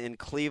dancing in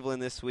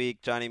Cleveland this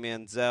week. Johnny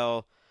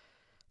Manziel.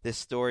 This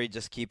story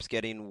just keeps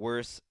getting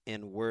worse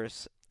and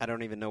worse. I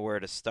don't even know where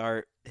to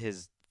start.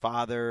 His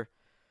father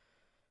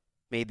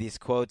made these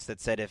quotes that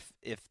said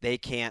if they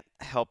can't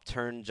help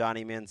turn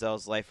Johnny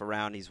Manziel's life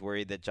around, he's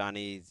worried that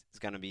Johnny's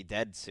going to be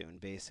dead soon,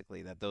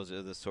 basically, that those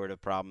are the sort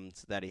of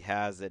problems that he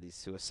has, that he's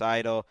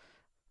suicidal.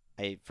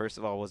 I, first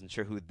of all, wasn't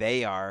sure who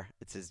they are.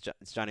 It's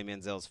Johnny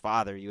Manziel's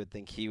father. You would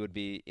think he would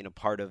be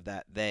part of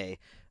that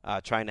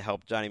trying to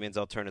help Johnny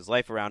Manziel turn his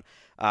life around.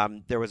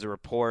 There was a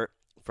report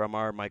from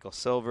our Michael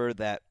Silver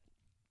that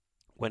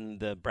when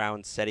the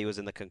Browns said he was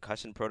in the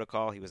concussion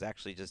protocol, he was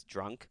actually just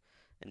drunk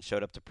and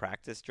showed up to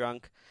practice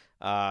drunk.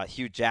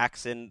 Hugh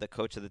Jackson, the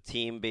coach of the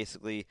team,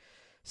 basically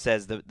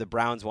says the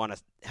Browns want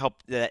to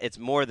help. It's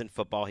more than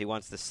football. He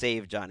wants to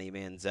save Johnny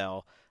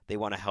Manziel. They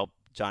want to help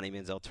Johnny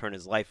Manziel turn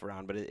his life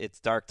around, but it's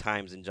dark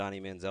times in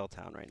Johnny Manziel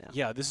town right now.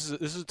 Yeah, this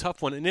is a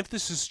tough one. And if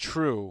this is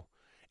true,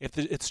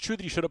 it's true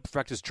that he showed up to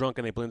practice drunk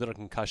and they blamed it on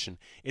concussion,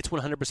 it's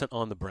 100%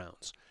 on the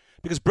Browns.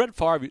 Because Brett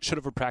Favre should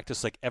have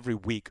practiced like every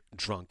week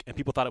drunk, and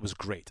people thought it was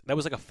great. That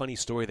was like a funny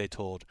story they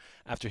told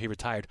after he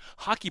retired.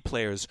 Hockey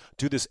players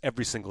do this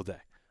every single day,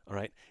 all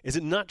right? Is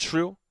it not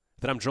true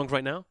that I'm drunk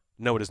right now?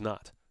 No, it is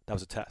not. That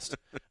was a test.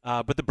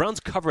 But the Browns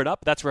cover it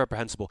up. That's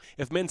reprehensible.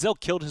 If Manziel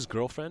killed his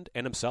girlfriend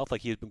and himself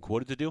like he had been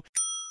quoted to do,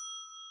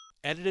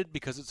 edited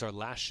because it's our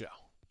last show.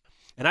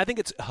 And I think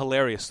it's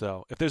hilarious,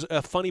 though, if there's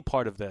a funny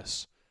part of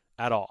this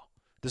at all.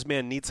 This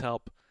man needs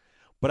help.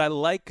 But I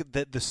like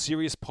that the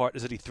serious part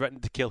is that he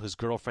threatened to kill his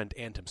girlfriend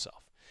and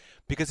himself.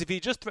 Because if he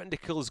just threatened to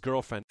kill his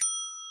girlfriend,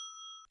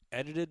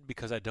 edited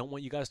because I don't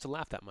want you guys to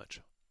laugh that much.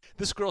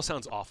 This girl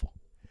sounds awful.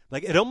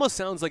 Like, it almost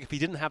sounds like if he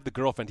didn't have the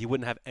girlfriend, he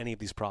wouldn't have any of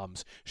these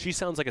problems. She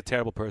sounds like a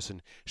terrible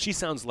person. She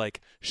sounds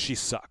like she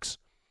sucks.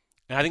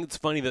 And I think it's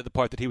funny that the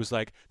part that he was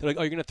like, they're like,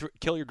 oh, you're going to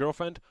kill your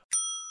girlfriend?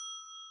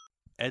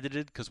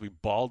 Edited because we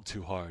bawled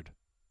too hard.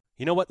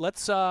 You know what?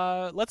 Let's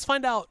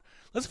find out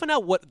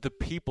what the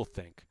people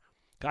think.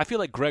 I feel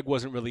like Greg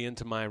wasn't really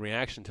into my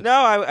reaction to that. No,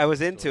 I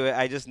was into it.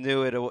 I just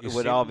knew it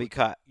would all be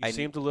cut. You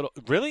seemed a little...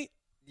 Really?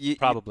 You,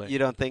 Probably. You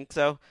don't think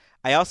so?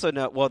 I also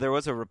know... Well, there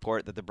was a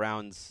report that the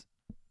Browns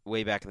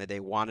way back in the day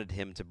wanted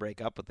him to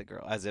break up with the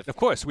girl, as if Of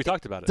course, we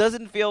talked about it.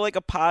 doesn't feel like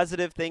a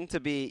positive thing to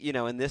be,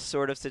 in this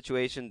sort of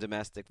situation,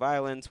 domestic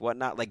violence,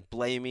 whatnot, like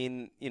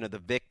blaming,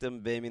 the victim,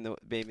 blaming the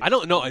I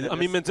don't know. I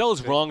mean, Menzel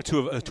is wrong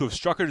to have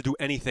struck her to do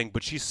anything,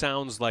 but she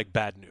sounds like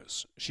bad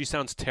news. She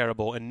sounds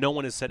terrible, and no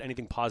one has said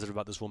anything positive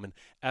about this woman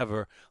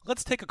ever.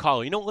 Let's take a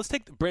caller. Let's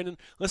take the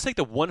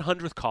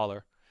 100th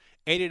caller,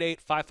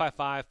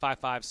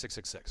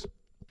 888-555-55666.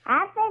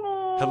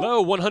 Anthony.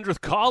 Hello, 100th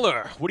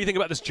caller. What do you think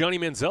about this Johnny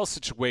Manziel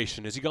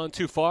situation? Has he gone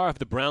too far? Have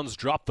the Browns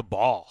dropped the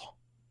ball?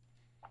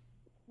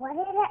 What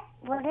did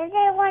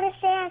they want to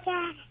say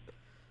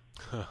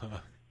again?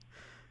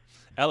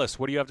 Ellis,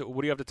 what do you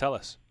have to tell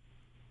us?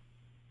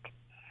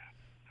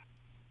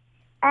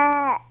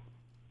 Uh,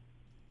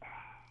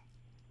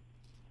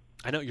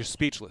 I know you're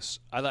speechless.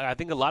 I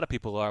think a lot of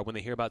people are when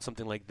they hear about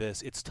something like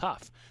this. It's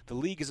tough. The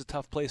league is a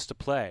tough place to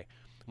play,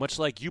 much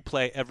like you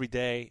play every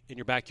day in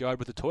your backyard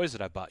with the toys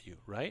that I bought you,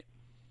 right?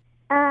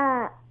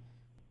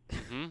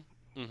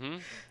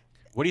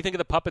 What do you think of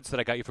the puppets that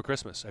I got you for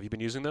Christmas? Have you been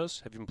using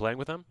those? Have you been playing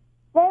with them?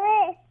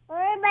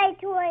 they're in my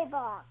toy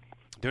box.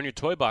 They're in your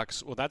toy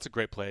box. Well, that's a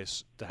great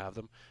place to have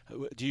them.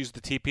 Do you use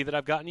the teepee that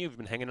I've gotten you? Have you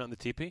been hanging out in the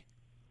teepee?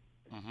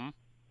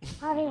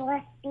 Probably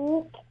will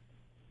speak.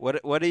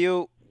 What do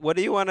you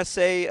want to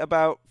say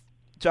about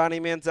Johnny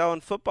Manziel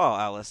and football,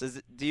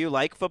 Alice? Do you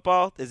like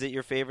football? Is it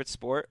your favorite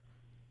sport?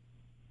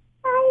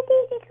 I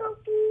think it's will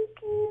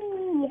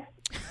pee-pee.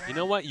 You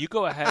know what? You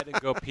go ahead and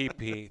go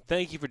pee-pee.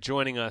 Thank you for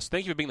joining us.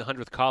 Thank you for being the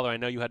 100th caller. I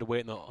know you had to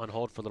wait on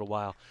hold for a little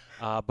while,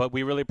 but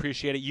we really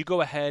appreciate it. You go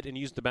ahead and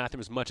use the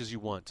bathroom as much as you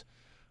want.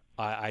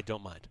 I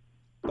don't mind.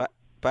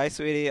 Bye,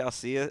 sweetie. I'll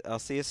see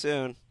you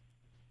soon.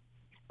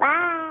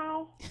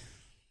 Bye.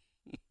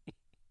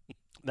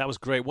 That was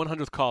great.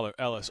 100th caller,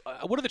 Ellis.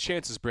 What are the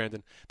chances,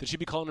 Brandon, that she'd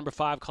be caller number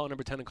 5, caller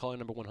number 10, and caller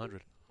number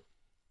 100?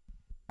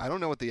 I don't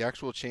know what the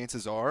actual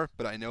chances are,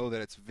 but I know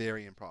that it's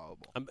very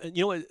improbable.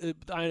 You know what?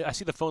 I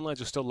see the phone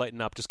lines are still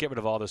lighting up. Just get rid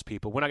of all those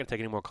people. We're not going to take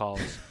any more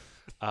calls.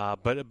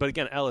 But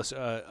again, Ellis,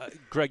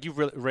 Greg, you've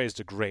really raised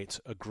a great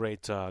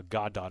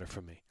goddaughter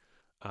for me,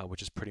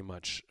 which is pretty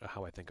much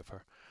how I think of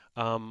her.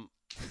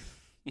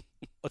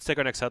 Let's take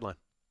our next headline.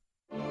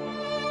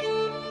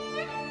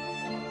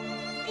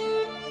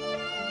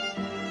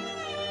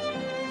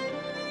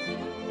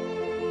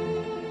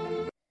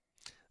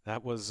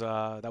 That was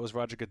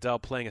Roger Goodell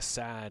playing a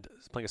sad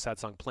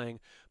song, playing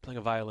a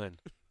violin,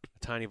 a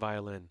tiny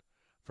violin,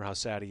 for how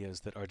sad he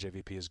is that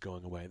RJVP is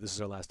going away. This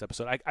is our last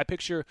episode. I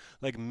picture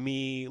like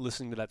me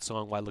listening to that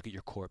song while I look at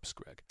your corpse,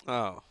 Greg.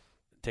 Oh,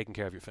 taking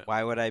care of your family.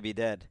 Why would I be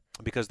dead?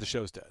 Because the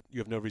show's dead.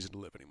 You have no reason to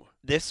live anymore.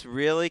 This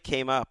really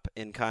came up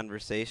in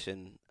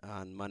conversation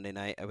on Monday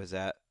night. I was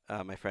at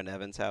my friend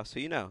Evan's house, who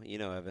you know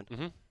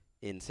Evan,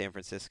 in San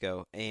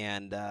Francisco,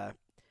 and I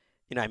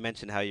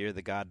mentioned how you're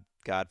the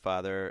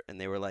godfather, and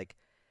they were like,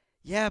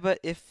 yeah, but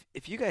if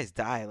you guys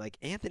die, like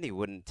Anthony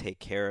wouldn't take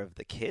care of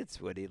the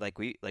kids, would he?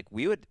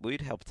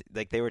 We'd help.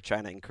 They were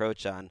trying to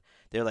encroach on.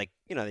 They're like,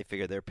 they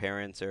figured their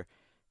parents or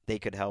they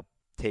could help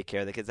take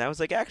care of the kids. And I was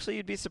like, actually,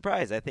 you'd be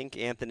surprised. I think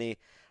Anthony,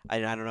 I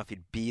don't know if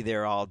he'd be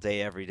there all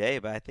day every day,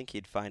 but I think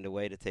he'd find a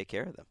way to take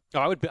care of them.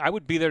 Oh, I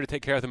would be there to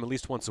take care of them at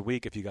least once a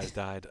week if you guys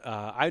died.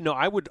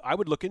 I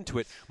would look into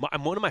it.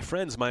 One of my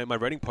friends, my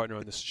writing partner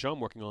on this show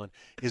I'm working on,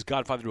 is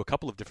godfather to a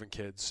couple of different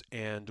kids,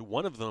 and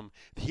one of them,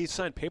 he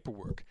signed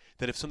paperwork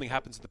that if something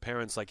happens to the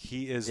parents, like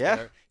he is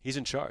there, he's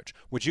in charge,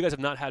 which you guys have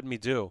not had me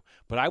do.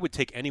 But I would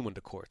take anyone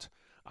to court.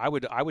 I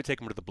would take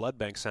them to the blood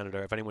bank,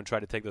 Senator, if anyone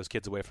tried to take those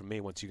kids away from me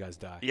once you guys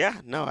die.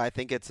 Yeah, no, I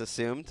think it's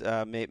assumed.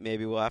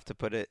 Maybe we'll have to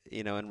put it,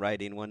 in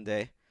writing one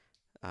day.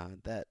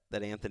 That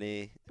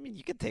Anthony, I mean,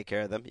 you can take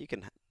care of them. You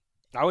can.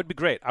 I would be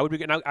great.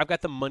 And I've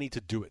got the money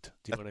to do it.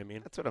 Do you know what I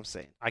mean? That's what I'm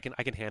saying. I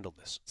can handle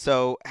this.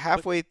 So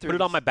halfway through, put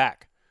it on my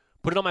back.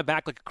 Put it on my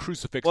back like a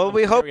crucifix. Well,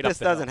 we hope this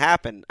doesn't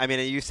happen. I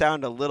mean, you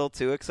sound a little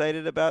too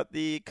excited about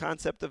the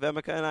concept of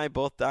Emeka and I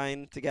both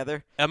dying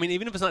together. I mean,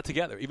 even if it's not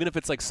together, even if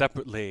it's like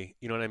separately,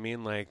 you know what I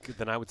mean? Like,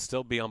 then I would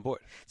still be on board.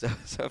 So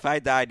if I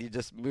died, you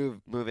just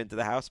move into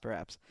the house,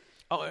 perhaps.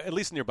 Oh, at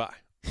least nearby.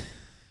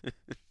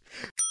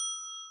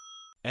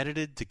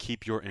 Edited to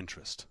keep your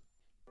interest.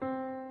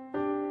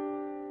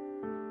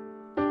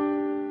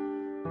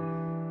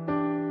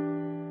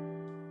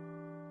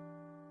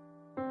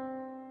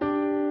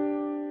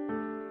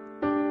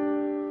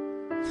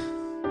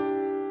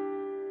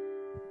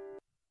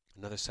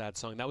 Another sad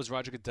song. That was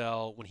Roger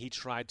Goodell when he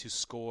tried to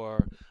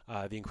score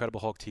the Incredible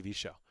Hulk TV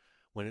show.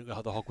 When the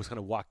Hulk was kind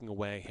of walking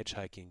away,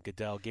 hitchhiking,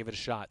 Goodell gave it a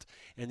shot,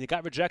 and it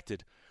got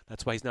rejected.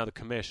 That's why he's now the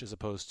commish as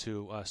opposed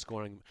to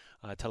scoring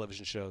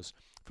television shows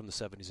from the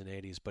 70s and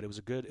 80s. But it was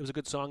a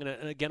good song,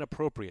 and again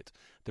appropriate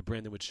that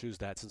Brandon would choose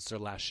that since it's their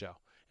last show,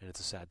 and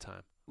it's a sad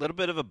time. A little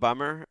bit of a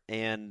bummer,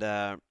 and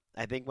I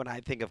think when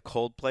I think of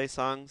Coldplay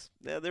songs,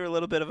 they're a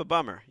little bit of a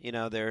bummer.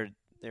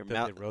 They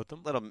wrote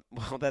them?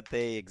 That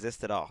they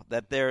exist at all.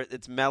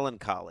 It's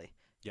melancholy.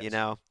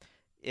 Yes.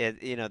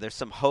 There's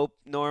some hope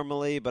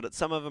normally, but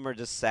some of them are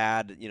just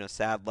sad.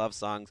 Sad love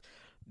songs.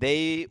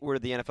 They were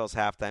the NFL's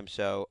halftime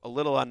show, a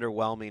little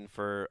underwhelming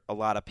for a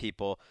lot of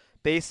people.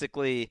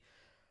 Basically,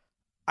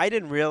 I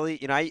didn't really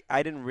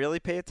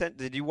pay attention.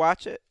 Did you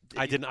watch it?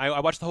 I didn't.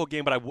 I watched the whole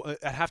game, but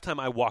at halftime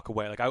I walk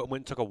away. Like I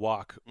went and took a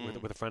walk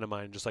with a friend of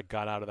mine, and just like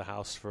got out of the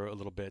house for a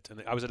little bit.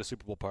 And I was at a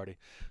Super Bowl party,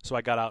 so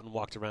I got out and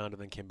walked around,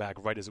 and then came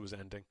back right as it was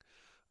ending.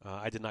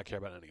 I did not care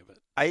about any of it.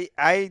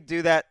 I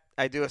do that.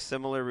 I do a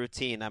similar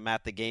routine. I'm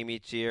at the game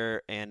each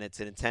year, and it's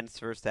an intense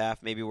first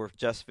half. Maybe we're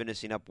just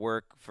finishing up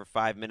work for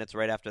 5 minutes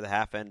right after the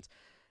half ends,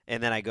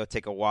 and then I go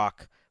take a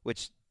walk,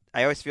 which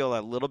I always feel a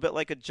little bit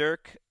like a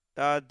jerk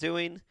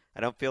doing. I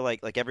don't feel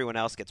like everyone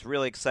else gets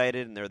really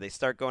excited and they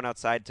start going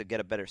outside to get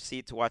a better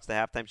seat to watch the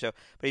halftime show.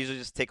 But I usually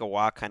just take a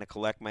walk, kind of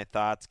collect my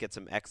thoughts, get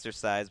some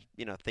exercise,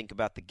 think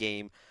about the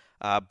game.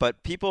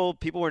 But people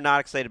were not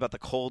excited about the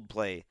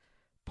Coldplay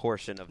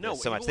portion of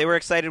this so much. They were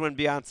excited when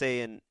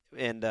Beyonce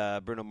and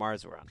Bruno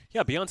Mars were on.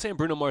 Yeah, Beyonce and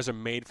Bruno Mars are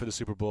made for the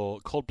Super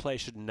Bowl. Coldplay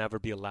should never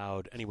be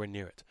allowed anywhere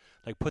near it.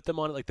 Like, put them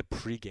on at, like, the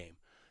pregame.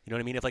 You know what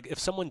I mean? If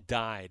someone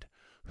died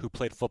who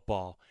played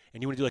football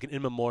and you want to do, like, an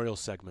in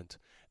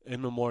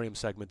memoriam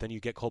segment, then you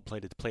get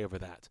Coldplay to play over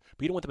that.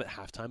 But you don't want them at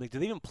halftime. Like, do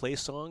they even play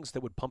songs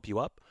that would pump you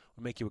up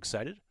or make you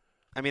excited?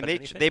 I mean, they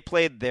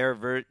played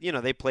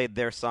they played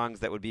their songs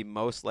that would be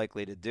most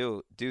likely to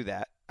do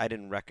that. I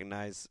didn't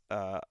recognize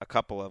a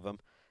couple of them.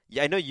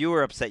 Yeah, I know you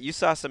were upset. You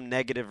saw some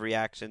negative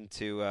reaction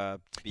to Beyonce.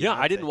 Yeah,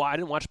 I didn't watch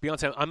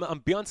Beyonce. I'm a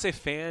Beyonce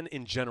fan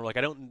in general. Like,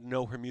 I don't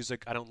know her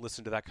music. I don't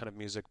listen to that kind of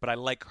music, but I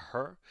like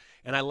her,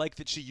 and I like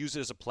that she uses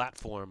it as a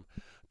platform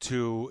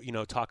to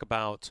talk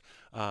about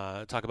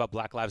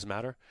Black Lives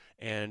Matter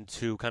and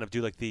to kind of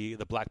do like the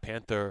Black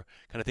Panther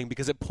kind of thing,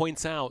 because it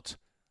points out,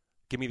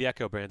 give me the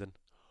echo, Brandon,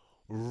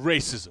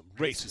 racism.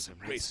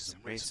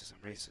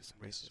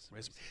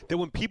 That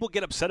when people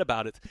get upset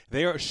about it,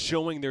 they are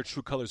showing their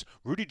true colors.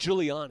 Rudy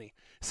Giuliani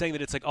saying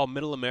that it's like, oh,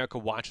 middle America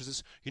watches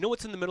this. You know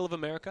what's in the middle of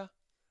America?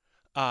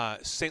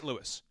 St.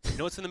 Louis. You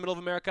know what's in the middle of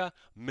America?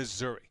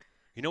 Missouri.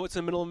 You know what's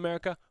in the middle of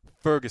America?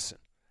 Ferguson.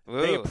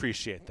 Ooh. They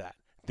appreciate that.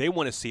 They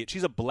want to see it.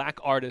 She's a black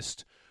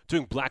artist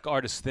doing black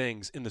artist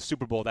things in the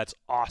Super Bowl. That's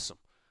awesome.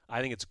 I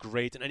think it's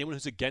great, and anyone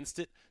who's against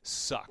it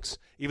sucks.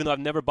 Even though I've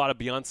never bought a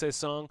Beyonce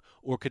song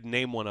or could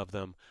name one of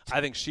them, I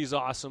think she's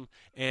awesome,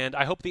 and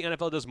I hope the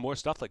NFL does more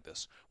stuff like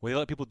this, where they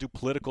let people do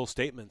political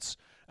statements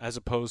as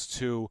opposed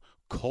to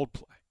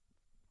Coldplay.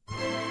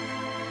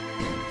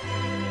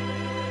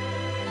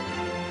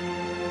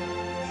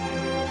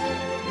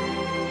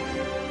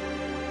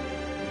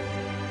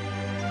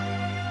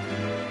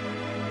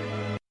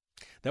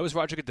 That was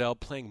Roger Goodell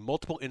playing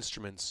multiple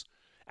instruments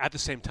at the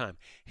same time,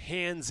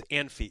 hands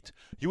and feet.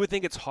 You would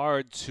think it's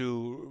hard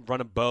to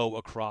run a bow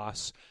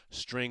across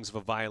strings of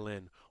a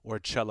violin or a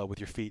cello with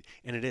your feet,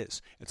 and it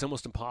is. It's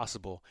almost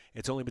impossible.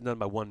 It's only been done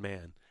by one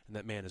man, and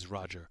that man is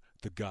Roger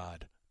the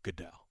God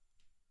Goodell.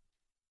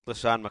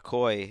 LaShawn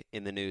McCoy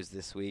in the news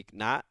this week,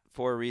 not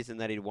for a reason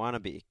that he'd want to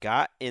be.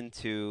 Got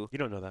into You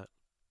don't know that.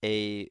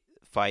 a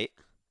fight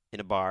in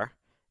a bar,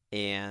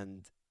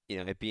 and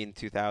it being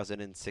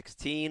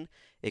 2016,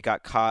 it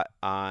got caught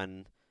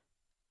on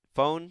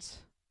phones,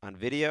 on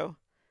video,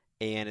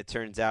 and it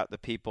turns out the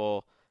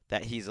people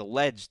that he's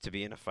alleged to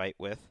be in a fight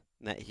with,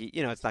 that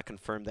it's not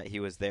confirmed that he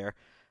was there,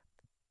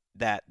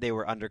 that they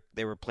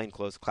were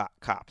plainclothes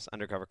cops,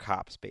 undercover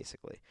cops,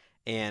 basically.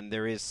 And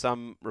there is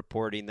some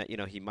reporting that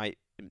he might,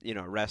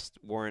 arrest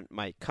warrant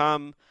might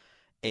come,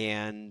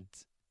 and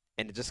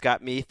it just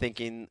got me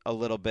thinking a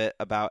little bit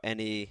about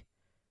any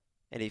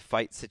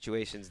fight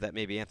situations that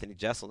maybe Anthony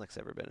Jeselnik's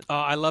ever been in.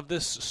 I love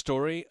this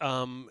story.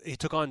 He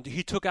took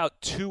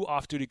out 2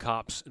 off-duty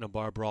cops in a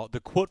bar brawl. The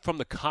quote from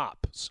the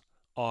cops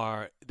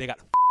are, they got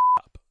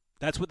up.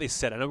 That's what they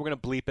said. I know we're going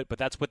to bleep it, but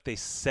that's what they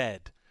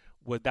said.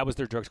 That was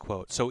their direct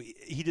quote. So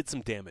he did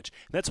some damage.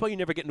 And that's why you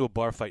never get into a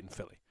bar fight in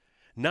Philly.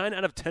 9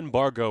 out of 10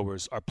 bar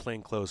goers are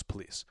plainclothes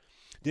police.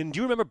 Do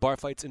you remember bar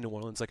fights in New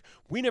Orleans? Like,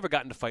 we never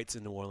got into fights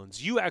in New Orleans.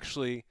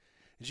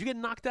 Did you get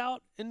knocked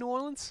out in New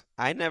Orleans?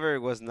 I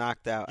never was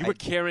knocked out. You were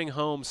carrying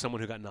home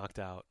someone who got knocked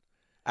out.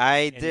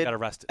 You got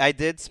arrested. I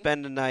did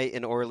spend a night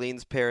in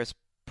Orleans Parish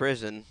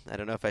prison. I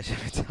don't know if I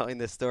should be telling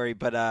this story,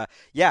 but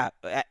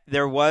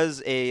there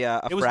was a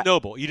it was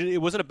noble. It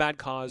wasn't a bad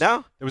cause.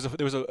 No,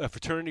 there was a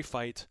fraternity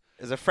fight.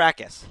 It was a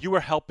fracas. You were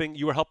helping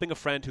a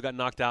friend who got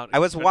knocked out. I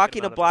was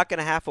walking a block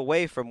and a half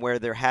away from where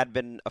there had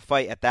been a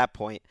fight at that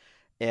point,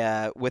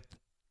 with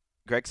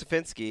Greg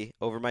Safinski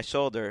over my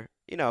shoulder.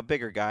 A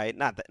bigger guy,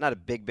 not a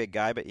big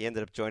guy, but he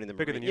ended up joining the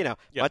bigger Marine, than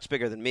you. Much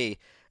bigger than me.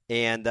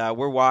 And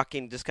we're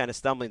walking, just kind of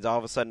stumbling. All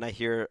of a sudden, I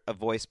hear a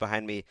voice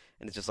behind me,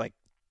 and it's just like,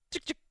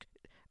 chick, chick.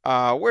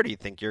 Where do you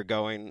think you're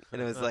going?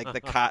 And it was like the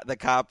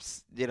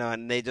cops,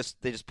 and they just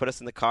put us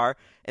in the car.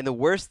 And the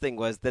worst thing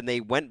was, then they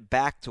went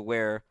back to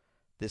where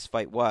this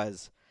fight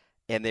was,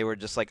 and they were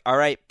just like, all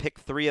right, pick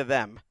 3 of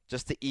them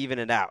just to even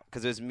it out,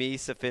 because it was me,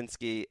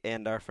 Safinsky,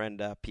 and our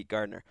friend Pete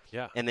Gardner.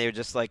 Yeah. And they were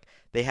just like,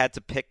 they had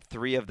to pick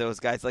 3 of those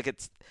guys. Like,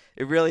 it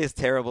really is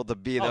terrible to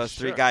be those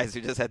 3 sure. guys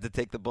who just had to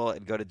take the bullet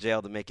and go to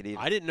jail to make it even.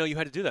 I didn't know you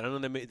had to do that. I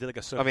don't know they did like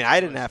a. I mean, I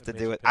didn't have to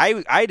do it.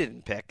 I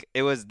didn't pick.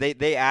 It was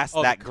they asked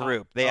that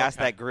group. They asked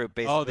that group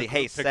basically,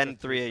 hey, send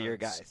 3 of your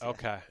guys.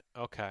 Okay.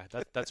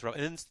 That's right.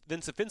 And then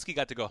Safinsky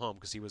got to go home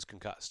because he was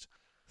concussed.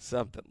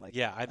 Something like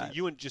that.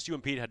 You and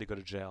Pete had to go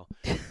to jail.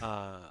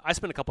 I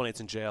spent a couple nights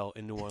in jail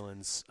in New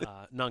Orleans,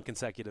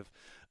 non-consecutive,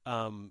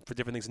 for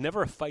different things.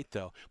 Never a fight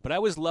though, but I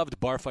always loved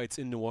bar fights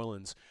in New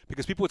Orleans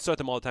because people would start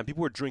them all the time.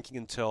 People were drinking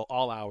until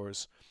all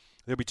hours.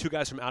 There'd be 2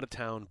 guys from out of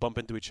town bump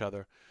into each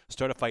other,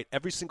 start a fight.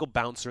 Every single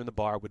bouncer in the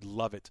bar would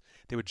love it.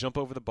 They would jump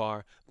over the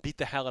bar, beat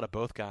the hell out of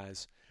both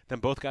guys. Then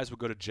both guys would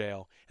go to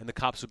jail, and the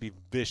cops would be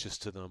vicious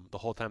to them the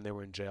whole time they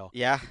were in jail.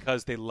 Yeah.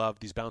 Because they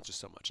loved these bouncers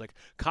so much. Like,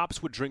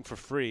 cops would drink for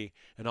free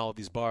in all of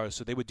these bars,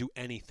 so they would do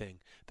anything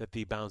that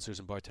the bouncers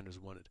and bartenders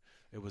wanted.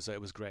 It was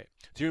great.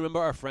 Do you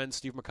remember our friend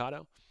Steve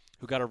Mercado,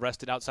 who got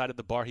arrested outside of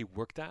the bar he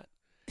worked at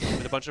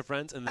with a bunch of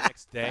friends, and the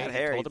next day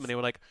he told them, and they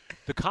were like,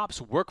 the cops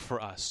work for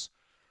us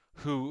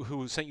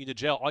who sent you to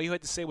jail. All you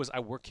had to say was, I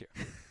work here.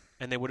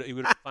 And he would have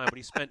been fine, but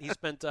he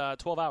spent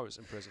 12 hours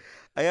in prison.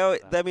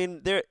 I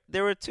mean,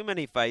 there were too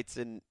many fights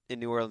in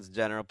New Orleans in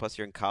general. Plus,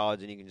 you're in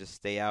college and you can just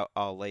stay out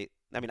all late.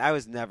 I mean, I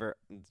was never,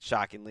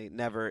 shockingly,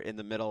 never in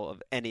the middle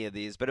of any of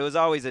these. But it was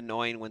always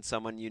annoying when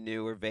someone you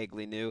knew or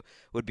vaguely knew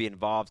would be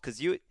involved.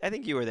 Because I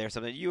think you were there.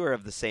 Something you were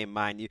of the same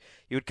mind. You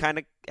would kind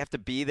of have to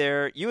be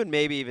there. You would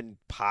maybe even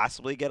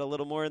possibly get a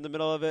little more in the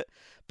middle of it.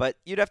 But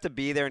you'd have to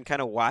be there and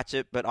kind of watch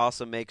it, but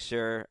also make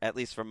sure, at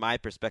least from my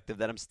perspective,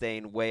 that I'm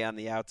staying way on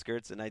the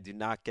outskirts and I do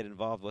not get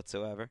involved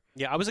whatsoever.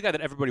 Yeah, I was a guy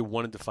that everybody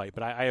wanted to fight,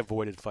 but I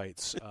avoided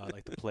fights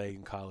like the plague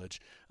in college.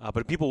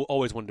 But people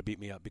always wanted to beat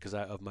me up because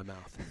of my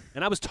mouth.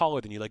 And I was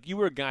taller than you. Like, you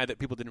were a guy that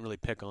people didn't really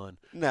pick on.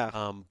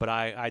 No. But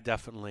I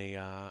definitely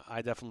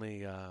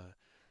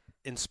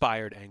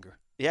inspired anger.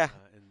 Yeah.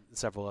 And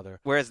several other.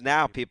 Whereas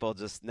now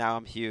now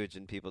I'm huge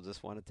and people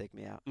just want to take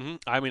me out. Mm-hmm.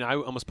 I mean, I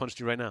almost punched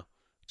you right now,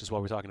 just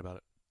while we're talking about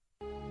it.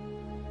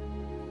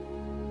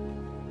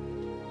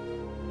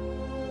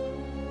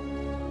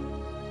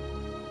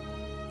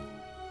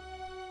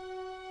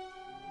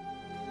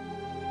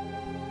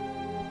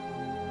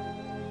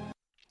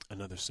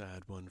 Another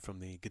sad one from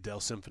the Goodell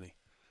Symphony,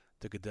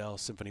 the Goodell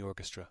Symphony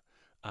Orchestra.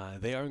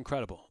 They are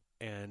incredible,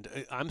 and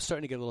I'm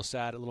starting to get a little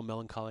sad, a little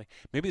melancholy.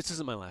 Maybe this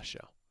isn't my last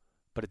show,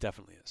 but it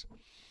definitely is.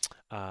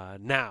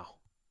 Now,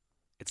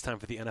 it's time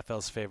for the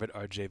NFL's favorite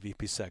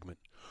RJVP segment.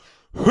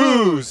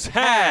 Who's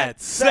had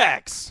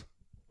sex?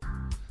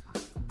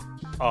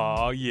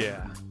 Oh,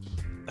 yeah.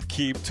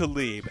 Aqib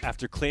Talib,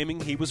 after claiming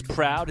he was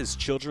proud his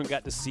children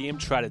got to see him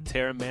try to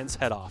tear a man's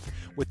head off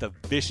with a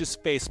vicious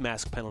face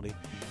mask penalty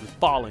and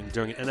falling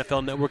during an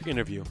NFL Network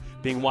interview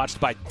being watched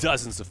by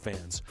dozens of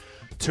fans,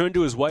 turned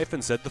to his wife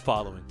and said the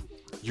following: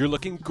 "You're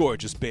looking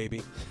gorgeous,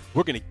 baby.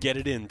 We're going to get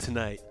it in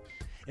tonight."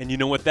 And you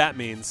know what that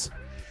means?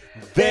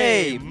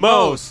 They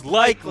most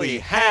likely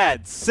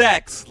had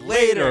sex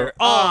later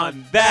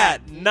on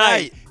that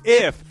night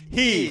if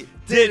he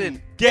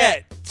didn't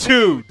get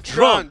too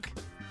drunk.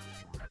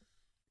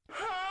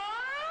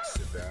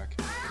 Sit back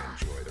and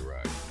enjoy the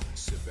ride.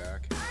 Sit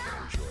back and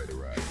enjoy the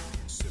ride.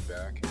 Sit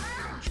back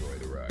and enjoy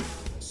the ride.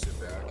 Sit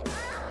back and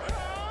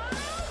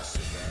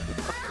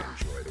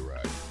enjoy the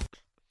ride.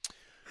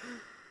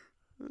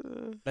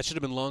 That should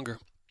have been longer.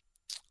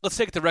 Let's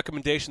take it to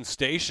recommendation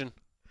station.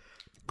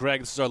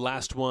 Greg, this is our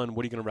last one.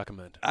 What are you going to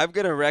recommend? I'm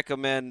going to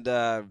recommend,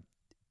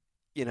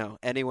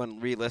 anyone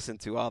re-listen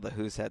to all the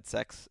Who's Had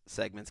Sex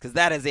segments, because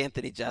that is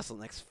Anthony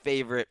Jeselnik's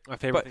favorite. My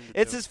favorite thing to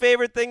it's do. his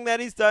favorite thing that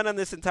he's done on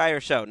this entire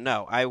show.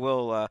 No, I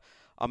will.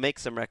 I'll make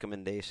some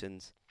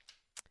recommendations.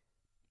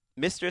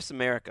 Mistress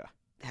America.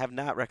 Have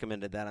not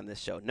recommended that on this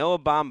show. Noah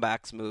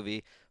Baumbach's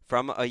movie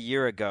from a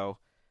year ago,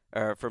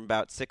 or from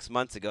about 6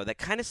 months ago, that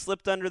kind of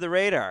slipped under the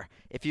radar.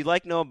 If you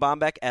like Noah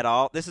Baumbach at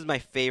all, this is my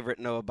favorite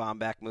Noah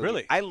Baumbach movie.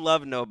 Really? I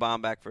love Noah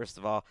Baumbach, first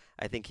of all.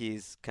 I think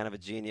he's kind of a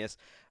genius.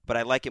 But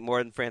I like it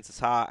more than Francis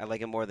Ha. I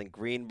like it more than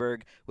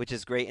Greenberg, which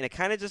is great. And it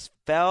kind of just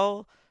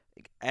fell.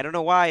 I don't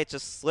know why. It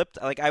just slipped.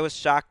 Like, I was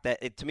shocked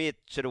that, to me, it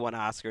should have won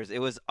Oscars. It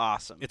was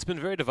awesome. It's been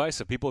very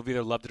divisive. People have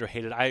either loved it or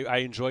hated it. I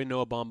enjoy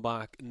Noah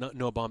Baumbach.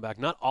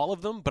 Not all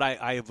of them, but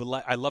I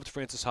loved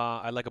Francis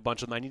Ha. I like a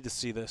bunch of them. I need to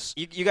see this.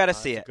 You got to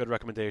see it. Good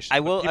recommendation. I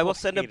will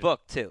send a hate it.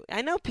 book too.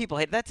 I know people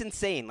hate. That's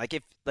insane. Like,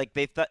 if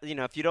they thought,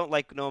 if you don't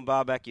like Noah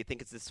Baumbach, you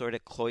think it's this sort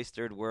of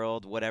cloistered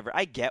world, whatever.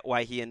 I get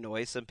why he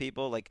annoys some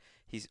people. Like,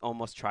 he's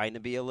almost trying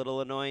to be a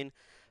little annoying,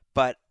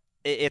 but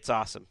it's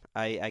awesome.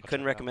 I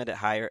couldn't recommend it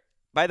higher.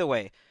 By the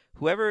way,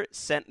 whoever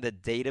sent the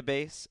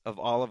database of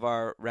all of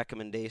our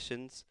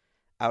recommendations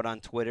out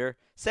on Twitter,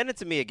 send it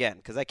to me again,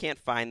 because I can't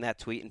find that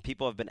tweet, and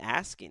people have been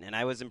asking, and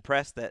I was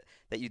impressed that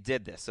you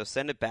did this. So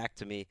send it back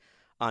to me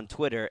on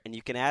Twitter, and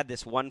you can add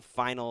this one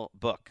final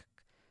book,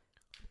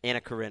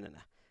 Anna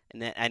Karenina. And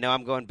then, I know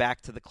I'm going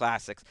back to the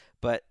classics,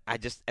 but I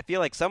feel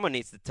like someone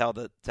needs to tell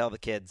the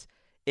kids,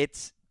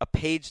 it's a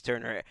page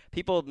turner.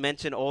 People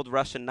mention old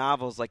Russian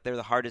novels like they're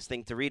the hardest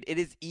thing to read. It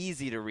is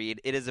easy to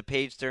read. It is a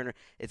page turner.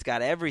 It's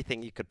got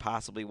everything you could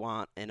possibly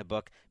want in a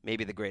book,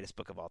 maybe the greatest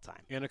book of all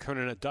time. Anna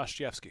Karenina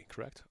Dostoevsky,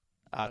 correct?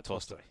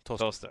 Tolstoy.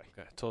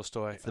 Okay,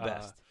 Tolstoy. It's the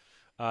best.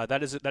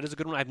 That is a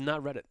good one. I've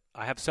not read it.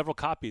 I have several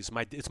copies.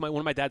 It's one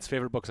of my dad's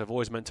favorite books. I've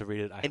always meant to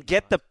read it. And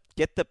get the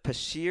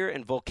Bashir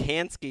and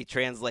Volkansky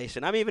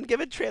translation. I'm even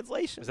giving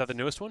translations. Is that the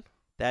newest one?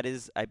 That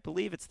is, I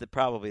believe it's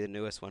probably the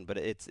newest one, but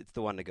it's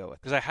the one to go with.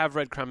 Because I have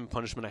read Crime and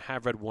Punishment, I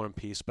have read War and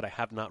Peace, but I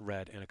have not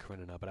read Anna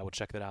Karenina. But I will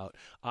check that out.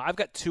 I've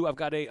got two. I've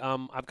got a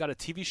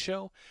TV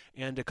show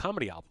and a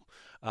comedy album.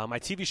 My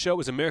TV show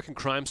is American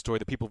Crime Story: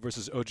 The People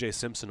vs. O.J.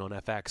 Simpson on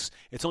FX.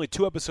 It's only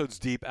 2 episodes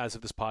deep as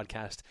of this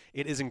podcast.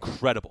 It is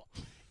incredible.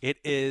 It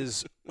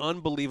is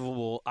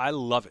unbelievable. I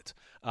love it.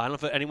 I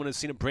don't know if anyone has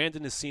seen it.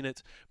 Brandon has seen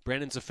it.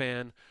 Brandon's a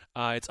fan.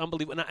 It's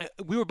unbelievable.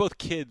 And we were both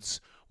kids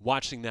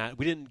watching that.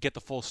 We didn't get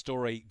the full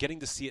story.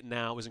 Getting to see it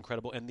now is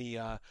incredible, and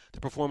the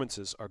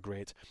performances are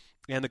great.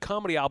 And the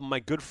comedy album, my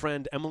good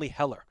friend Emily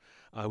Heller,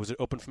 who was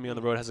Open for Me on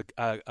the Road, has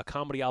a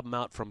comedy album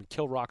out from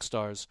Kill Rock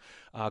Stars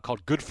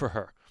called Good for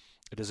Her.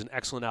 It is an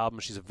excellent album.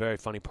 She's a very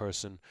funny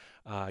person.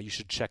 You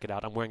should check it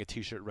out. I'm wearing a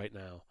T-shirt right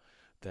now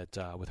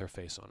that with her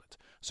face on it.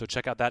 So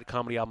check out that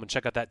comedy album, and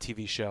check out that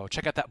TV show,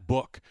 check out that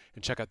book,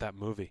 and check out that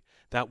movie.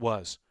 That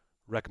was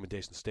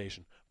Recommendation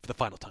Station for the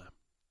final time.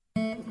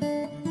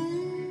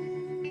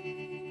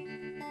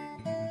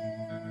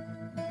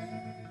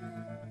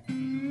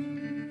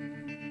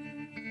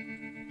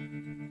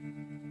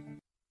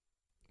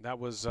 That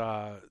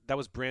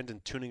was Brandon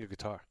tuning a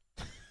guitar.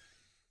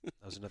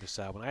 That was another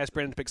sad one. I asked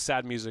Brandon to pick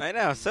sad music. I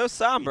know, so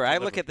somber. I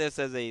look at this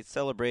as a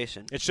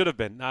celebration. It should have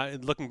been.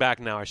 Looking back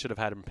now, I should have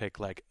had him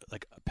pick like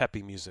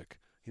peppy music.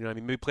 You know what I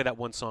mean? Maybe play that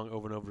one song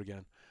over and over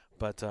again.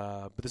 But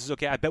this is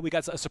okay. I bet we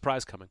got a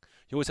surprise coming.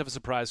 You always have a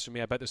surprise for me.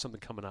 I bet there's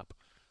something coming up.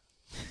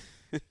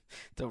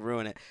 Don't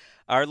ruin it.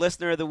 Our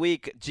listener of the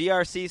week,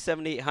 GRC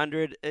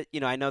 7800.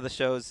 I know the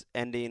show's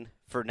ending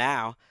for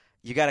now.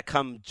 You got to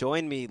come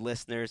join me,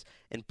 listeners,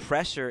 and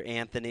pressure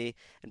Anthony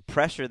and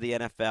pressure the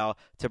NFL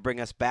to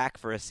bring us back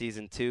for a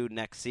season 2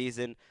 next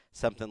season,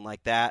 something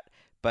like that.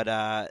 But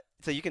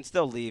so you can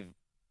still leave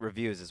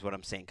reviews is what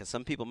I'm saying, because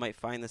some people might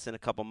find this in a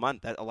couple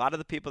months. A lot of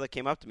the people that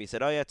came up to me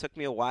said, oh, yeah, it took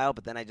me a while,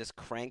 but then I just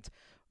cranked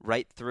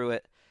right through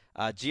it.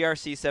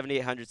 GRC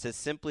 7800 says,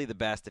 simply the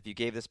best. If you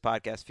gave this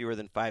podcast fewer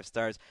than 5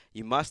 stars,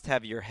 you must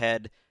have your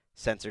head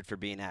censored for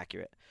being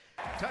accurate.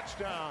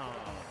 Touchdown.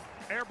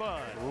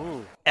 Airbud.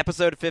 Ooh.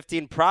 Episode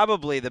 15,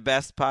 probably the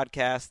best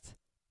podcast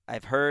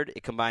I've heard.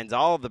 It combines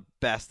all of the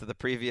best of the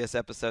previous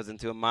episodes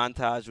into a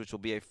montage, which will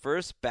be a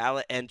first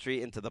ballot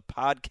entry into the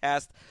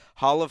Podcast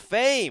Hall of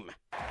Fame.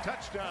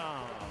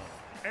 Touchdown.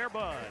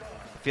 Airbud.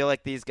 I feel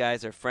like these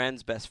guys are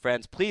friends, best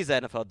friends. Please,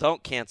 NFL,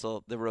 don't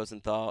cancel the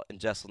Rosenthal and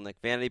Jesselnick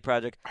Vanity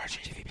Project.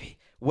 RJVP.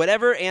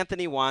 Whatever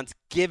Anthony wants,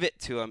 give it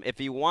to him. If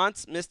he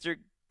wants Mr.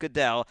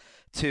 Goodell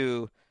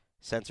to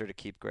censor to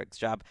keep Greg's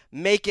job,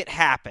 make it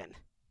happen.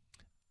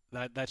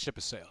 That ship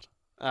has sailed.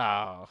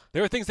 Oh.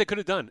 There were things they could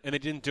have done, and they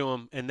didn't do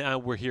them, and now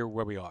we're here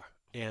where we are.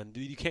 And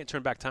you can't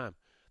turn back time.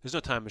 There's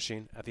no time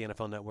machine at the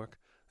NFL Network.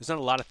 There's not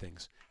a lot of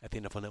things at the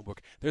NFL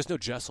Network. There's no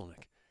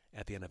Jesselnick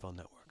at the NFL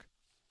Network.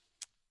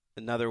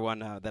 Another one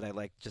that I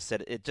like just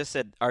said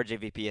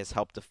RJVP has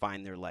helped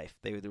define their life.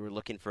 They were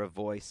looking for a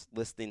voice,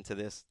 listening to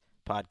this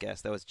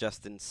podcast. That was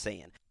Justin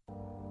saying.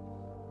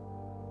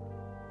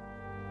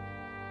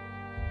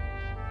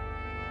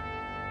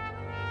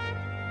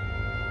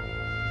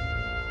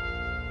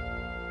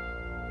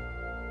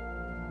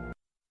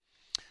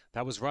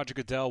 That was Roger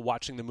Goodell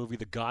watching the movie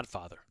The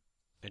Godfather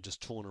and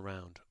just tooling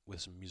around with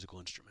some musical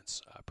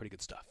instruments. Pretty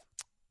good stuff.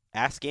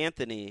 Ask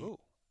Anthony Ooh.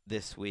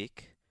 this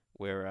week,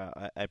 where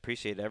I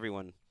appreciate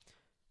everyone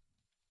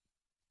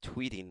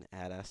tweeting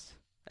at us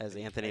as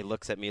Anthony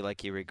looks at me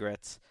like he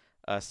regrets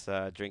us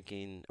not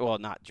drinking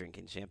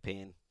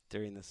champagne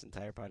during this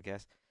entire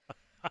podcast.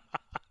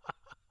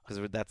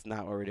 Because that's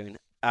not what we're doing.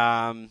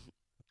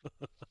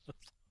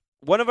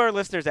 One of our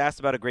listeners asked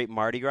about a great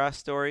Mardi Gras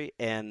story,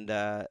 and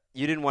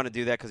you didn't want to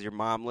do that because your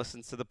mom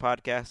listens to the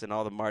podcast, and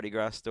all the Mardi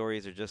Gras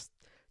stories are just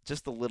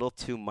a little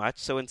too much.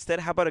 So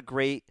instead, how about a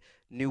great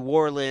New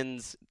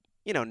Orleans,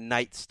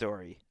 night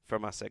story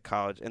from us at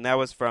college? And that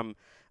was from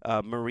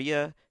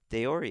Maria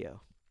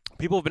DeOrio.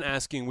 People have been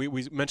asking.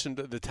 We mentioned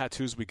the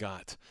tattoos we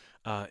got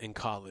in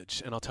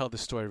college, and I'll tell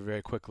this story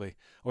very quickly,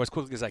 or as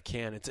quickly as I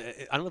can.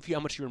 I don't know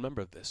how much you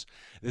remember of this.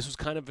 This was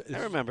I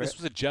remember. This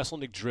was a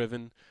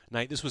Jesselnick-driven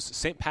night. This was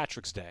St.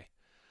 Patrick's Day,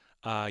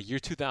 year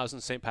 2000,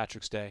 St.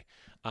 Patrick's Day.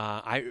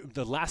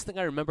 The last thing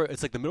I remember,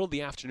 it's like the middle of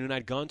the afternoon.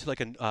 I'd gone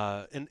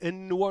to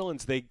in New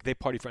Orleans, they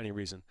party for any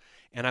reason,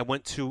 and I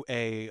went to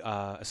a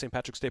St.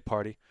 Patrick's Day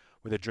party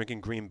where they're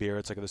drinking green beer.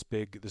 It's like this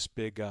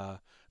big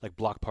like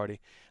block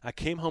party. I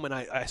came home and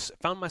I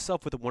found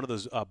myself with one of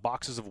those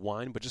boxes of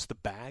wine, but just the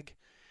bag.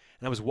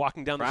 And I was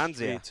walking down the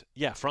street.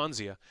 Yeah,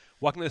 Franzia.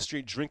 Walking down the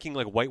street, drinking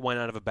like white wine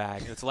out of a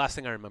bag. And it's the last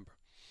thing I remember.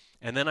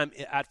 And then I'm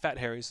at Fat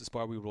Harry's, this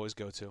bar we would always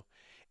go to.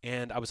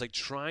 And I was like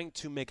trying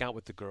to make out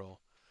with the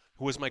girl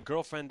who was my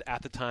girlfriend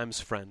at the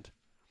time's friend.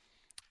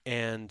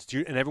 And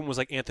everyone was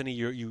like, Anthony,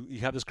 you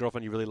have this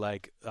girlfriend you really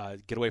like.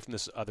 Get away from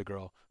this other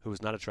girl who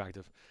was not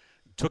attractive.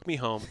 Took me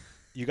home.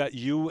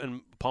 You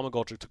and Paul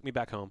McGoldrick took me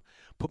back home,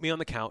 put me on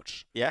the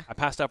couch. Yeah. I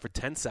passed out for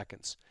 10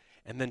 seconds,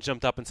 and then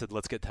jumped up and said,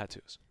 let's get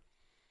tattoos.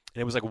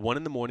 And it was like 1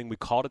 a.m. We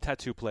called a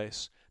tattoo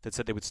place that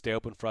said they would stay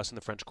open for us in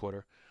the French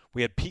Quarter.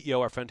 We had Pete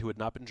Yo, our friend who had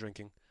not been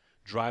drinking,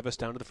 drive us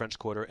down to the French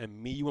Quarter,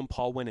 and me, you, and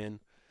Paul went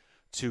in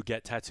to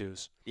get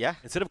tattoos. Yeah.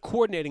 Instead of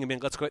coordinating and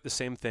being, let's go get the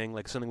same thing,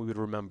 like something we would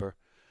remember,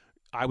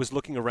 I was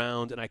looking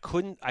around, and I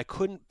couldn't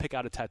pick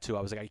out a tattoo.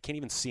 I was like, I can't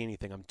even see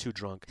anything. I'm too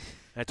drunk.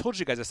 And I told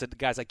you guys, I said,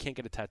 guys, I can't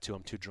get a tattoo.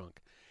 I'm too drunk.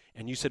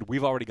 And you said,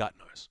 we've already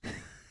gotten ours.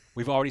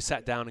 We've already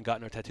sat down and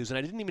gotten our tattoos. And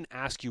I didn't even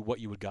ask you what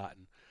you had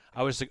gotten.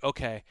 I was like,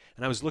 okay.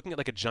 And I was looking at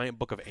like a giant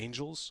book of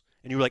angels.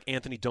 And you were like,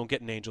 Anthony, don't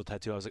get an angel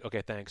tattoo. I was like,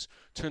 okay, thanks.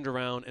 Turned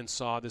around and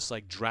saw this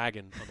like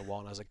dragon on the wall.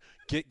 And I was like,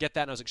 get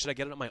that. And I was like, should I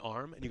get it on my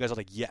arm? And you guys are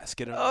like, yes,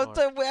 get it on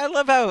my arm. I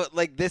love how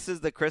like this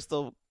is the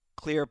crystal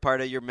clear part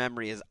of your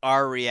memory is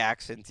our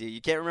reaction to you. You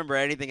can't remember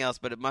anything else,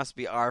 but it must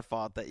be our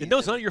fault that you. No,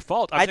 it's not your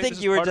fault. I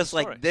think you were just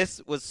like, this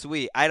was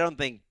sweet. I don't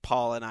think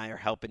Paul and I are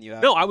helping you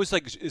out. No, I was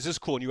like, is this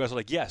cool? And you guys were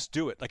like, yes,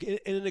 do it. Like,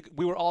 and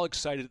we were all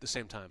excited at the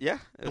same time. Yeah.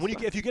 And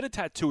if you get a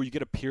tattoo or you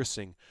get a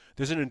piercing,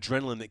 there's an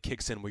adrenaline that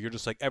kicks in where you're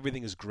just like,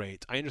 everything is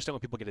great. I understand why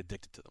people get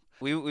addicted to them.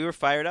 We were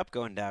fired up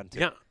going down too.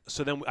 Yeah.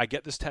 So then I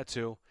get this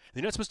tattoo.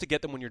 You're not supposed to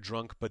get them when you're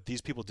drunk, but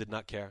these people did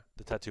not care,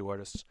 the tattoo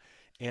artists.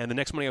 And the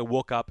next morning I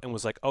woke up and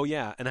was like, oh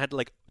yeah, and I had to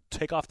like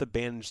take off the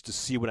bandage to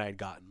see what I had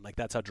gotten. Like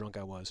that's how drunk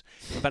I was.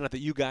 I found out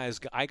that you guys,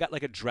 I got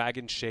like a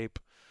dragon shape,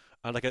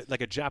 like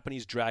a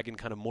Japanese dragon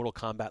kind of Mortal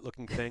Kombat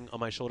looking thing on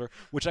my shoulder,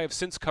 which I have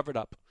since covered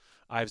up.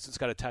 I've since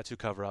got a tattoo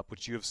cover up,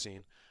 which you have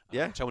seen.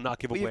 Yeah. Which I will not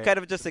give away. You've kind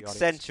of just to the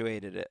audience.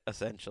 accentuated it,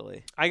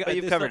 essentially. But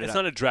you've covered it It's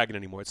up. not a dragon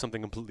anymore. It's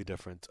something completely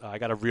different. I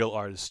got a real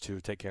artist to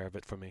take care of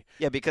it for me.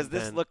 Yeah, because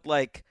this looked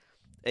like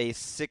a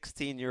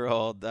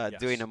 16-year-old Yes.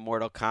 doing a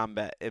Mortal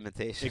Kombat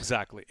imitation.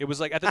 Exactly. It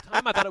was like, at the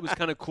time, I thought it was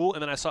kind of cool,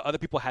 and then I saw other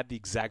people had the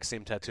exact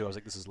same tattoo. I was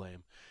like, this is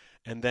lame.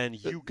 And then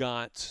you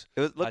got...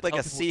 It looked like a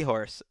people-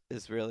 seahorse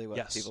is really what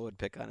Yes. people would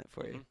pick on it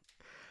for you.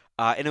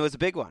 Mhm. And it was a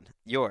big one,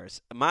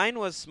 yours. Mine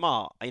was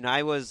small.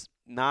 I was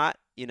not,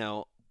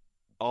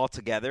 all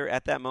together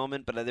at that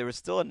moment, but there was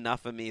still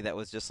enough of me that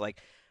was just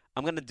like,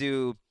 I'm going to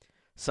do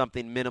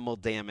something minimal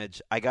damage.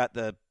 I got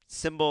the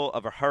symbol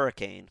of a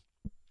hurricane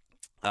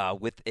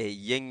with a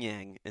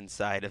yin-yang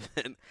inside of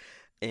it,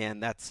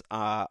 and that's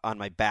on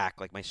my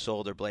back, like my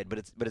shoulder blade, but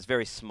it's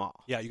very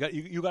small. Yeah,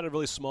 you got a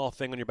really small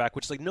thing on your back,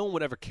 which like no one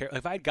would ever care.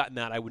 If I had gotten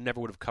that, I would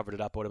never have covered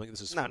it up. I would have been like,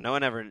 this is fun. No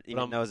one ever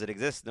even knows it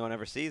exists. No one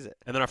ever sees it.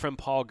 And then our friend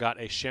Paul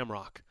got a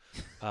shamrock.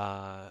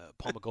 Paul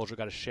McGoldrick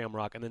got a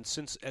shamrock, and then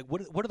since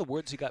what are the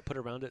words he got put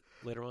around it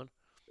later on?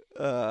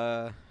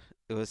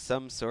 It was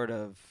some sort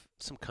of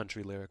Some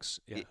country lyrics.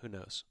 Yeah, who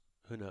knows?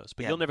 But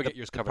yeah, you'll never get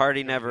yours the covered.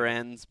 party never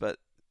ends, but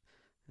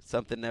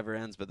something never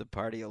ends, but the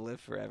party will live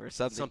forever.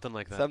 Something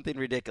like that. Something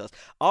ridiculous.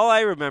 All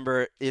I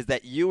remember is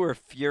that you were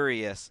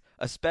furious,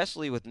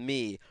 especially with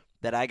me,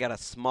 that I got a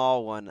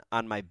small one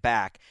on my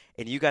back,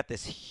 and you got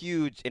this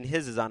huge, and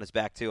his is on his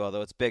back too,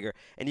 although it's bigger,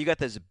 and you got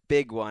this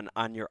big one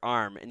on your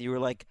arm, and you were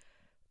like,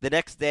 the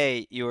next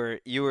day you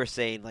were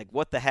saying like,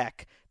 what the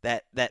heck,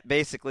 that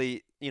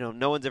basically,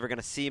 no one's ever going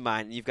to see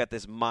mine, and you've got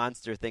this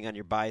monster thing on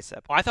your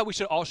bicep. I thought we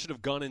should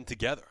have gone in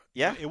together.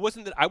 Yeah. It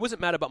wasn't that I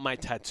wasn't mad about my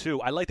tattoo.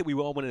 I liked that we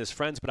all went in as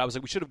friends, but I was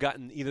like, we should have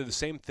gotten either the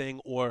same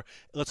thing or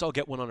let's all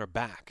get one on our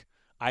back.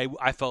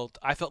 I felt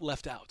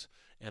left out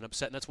and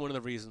upset, and that's one of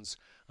the reasons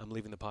I'm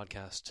leaving the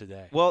podcast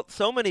today. Well,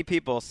 so many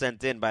people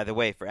sent in, by the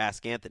way, for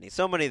Ask Anthony.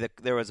 So many that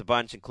there was a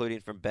bunch, including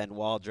from Ben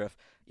Waldriff,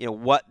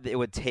 what it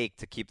would take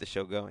to keep the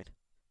show going.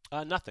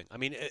 Nothing. I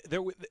mean,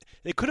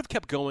 they could have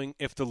kept going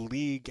if the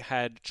league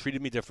had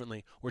treated me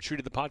differently or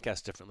treated the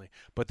podcast differently,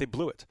 but they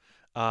blew it.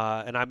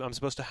 And I'm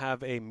supposed to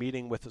have a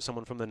meeting with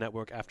someone from the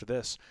network after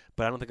this,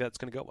 but I don't think that's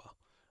going to go well.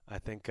 I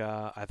think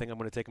I'm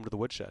going to take him to the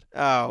woodshed.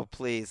 Oh,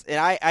 please. And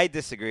I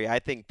disagree. I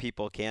think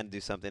people can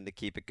do something to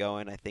keep it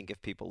going. I think if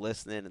people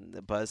listening and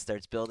the buzz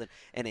starts building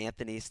and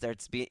Anthony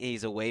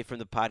he's away from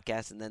the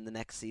podcast and then the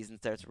next season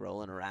starts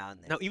rolling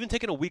around. Now, even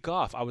taking a week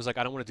off, I was like,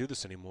 I don't want to do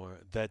this anymore.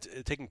 That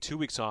taking 2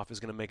 weeks off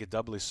is going to make it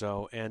doubly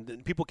so,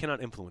 and people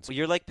cannot influence Well, me.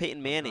 you're like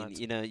Peyton Manning.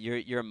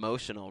 You're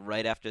emotional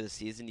right after the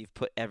season. You've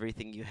put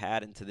everything you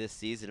had into this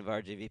season of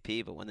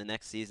RJVP, but when the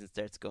next season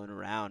starts going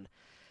around,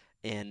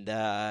 and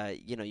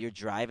you're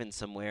driving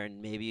somewhere,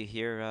 and maybe you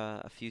hear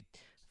a few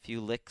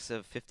licks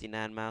of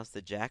 59 miles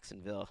to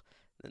Jacksonville,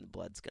 then the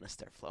blood's gonna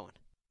start flowing.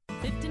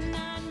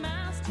 59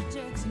 miles to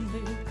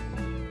Jacksonville,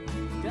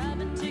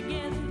 driving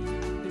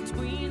together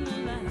between the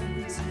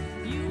lines,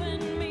 you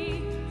and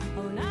me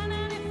on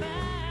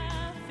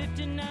I-95,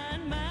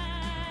 59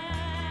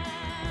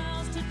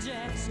 miles to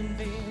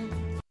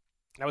Jacksonville.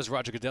 That was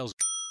Roger Goodell's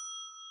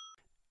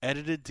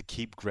edited to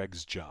keep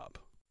Greg's job.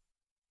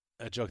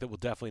 A joke that will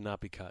definitely not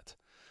be cut.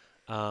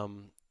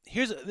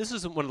 This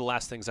is one of the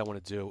last things I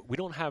want to do. We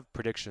don't have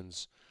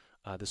predictions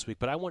this week,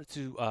 but I wanted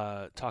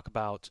to talk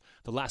about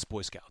The Last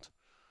Boy Scout,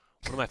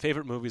 One of my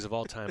favorite movies of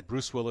all time,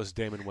 Bruce Willis,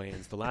 Damon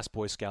Wayans, The Last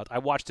Boy Scout. I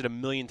watched it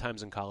 1,000,000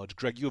 times in college.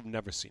 Greg, you have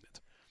never seen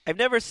it. I've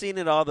never seen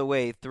it all the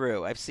way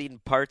through. I've seen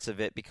parts of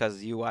it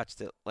because you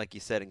watched it, like you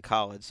said, in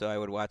college, so I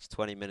would watch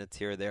 20 minutes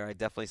here or there. I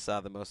definitely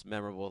saw the most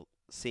memorable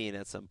scene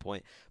at some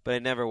point, but I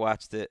never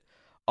watched it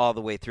all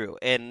the way through.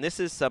 And this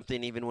is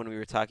something, even when we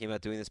were talking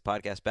about doing this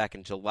podcast back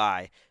in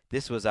July,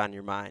 this was on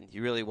your mind.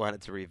 You really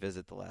wanted to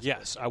revisit The Last Boy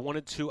Yes, Scout. I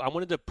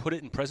wanted to put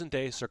it in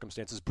present-day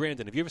circumstances.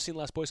 Brandon, have you ever seen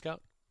Last Boy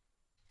Scout?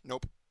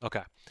 Nope.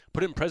 Okay.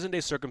 Put it in present-day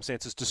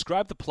circumstances.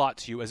 Describe the plot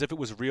to you as if it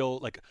was real,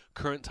 like,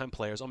 current-time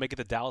players. I'll make it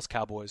the Dallas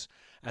Cowboys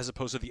as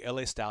opposed to the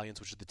LA Stallions,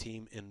 which is the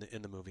team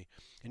in the movie.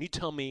 And you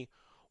tell me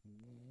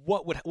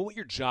what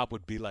your job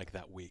would be like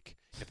that week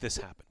if this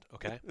happened,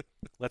 okay?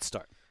 Let's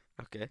start.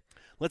 Okay.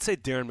 Let's say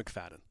Darren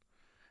McFadden,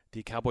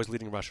 the Cowboys'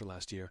 leading rusher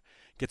last year,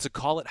 gets a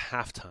call at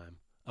halftime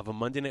of a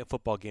Monday Night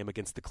Football game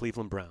against the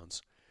Cleveland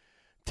Browns,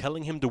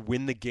 telling him to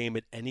win the game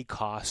at any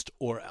cost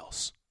or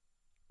else,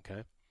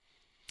 okay?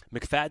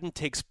 McFadden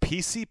takes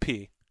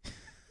PCP,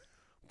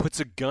 puts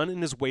a gun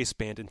in his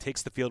waistband, and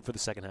takes the field for the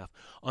second half.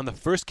 On the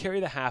first carry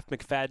of the half,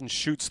 McFadden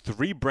shoots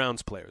 3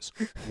 Browns players,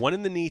 1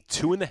 in the knee,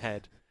 2 in the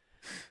head,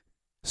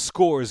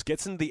 scores,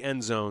 gets into the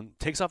end zone,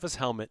 takes off his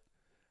helmet,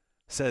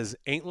 says,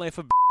 "Ain't life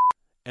a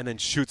and then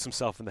shoots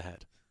himself in the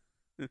head.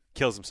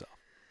 Kills himself.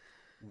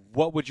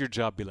 What would your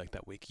job be like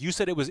that week? You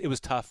said it was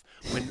tough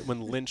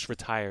when Lynch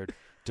retired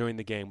during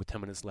the game with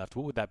 10 minutes left.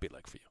 What would that be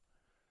like for you?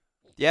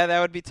 Yeah, that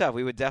would be tough.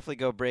 We would definitely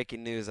go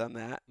breaking news on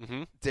that.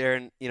 Mm-hmm.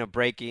 Darren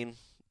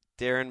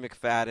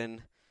McFadden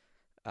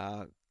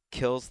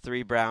kills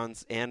 3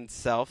 Browns and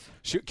self.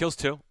 Kills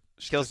 2.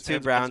 Kills 2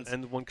 Browns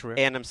and 1 career.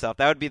 and himself.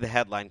 That would be the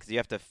headline because you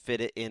have to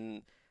fit it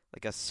in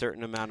like a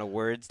certain amount of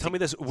words. Tell me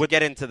this: would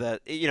get into the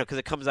because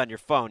it comes on your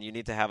phone. You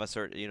need to have a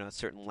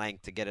certain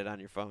length to get it on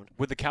your phone.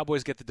 Would the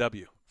Cowboys get the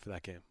W for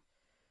that game?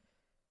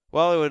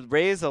 Well, it would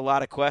raise a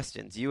lot of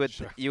questions. You would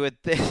Sure. you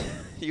would think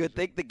you would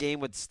think the game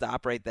would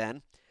stop right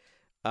then,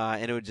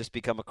 and it would just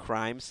become a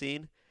crime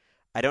scene.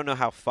 I don't know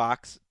how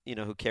Fox,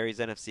 who carries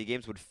NFC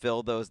games, would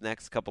fill those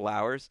next couple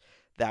hours.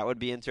 That would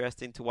be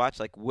interesting to watch.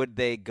 Like, would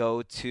they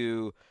go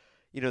to,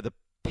 the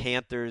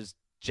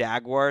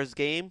Panthers-Jaguars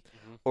game,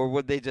 or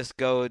would they just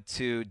go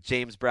to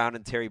James Brown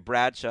and Terry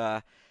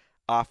Bradshaw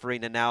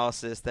offering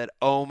analysis that,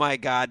 oh, my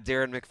God,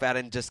 Darren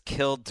McFadden just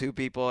killed 2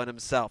 people and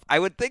himself? I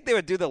would think they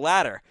would do the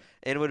latter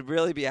and would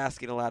really be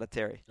asking a lot of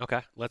Terry.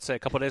 Okay, let's say a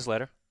couple days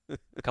later.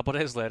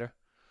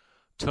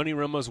 Tony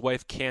Romo's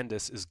wife,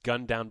 Candace, is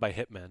gunned down by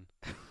hitmen.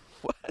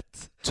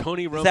 What?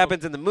 Tony Romo. This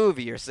happens in the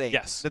movie, you're saying?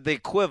 Yes. The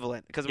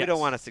equivalent, because we Yes. don't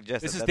want to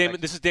suggest This that is that's Damon.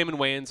 actually- This is Damon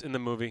Wayans in the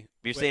movie.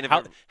 You're saying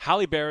if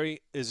Halle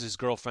Berry is his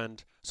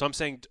girlfriend. So I'm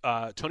saying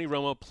Tony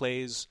Romo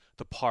plays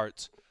the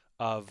part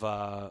of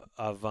Damon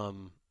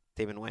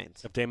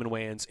Wayans. Of Damon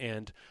Wayans,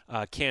 and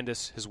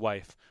Candace, his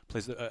wife,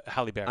 plays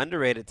Halle Berry.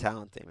 Underrated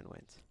talent, Damon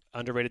Wayans.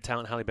 Underrated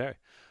talent, Halle Berry.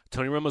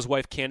 Tony Romo's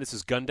wife, Candace,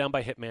 is gunned down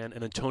by hitman,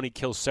 and then Tony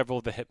kills several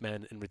of the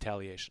hitmen in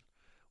retaliation.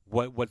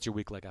 What's your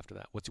week like after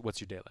that? What's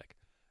your day like?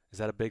 Is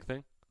that a big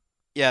thing?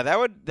 Yeah,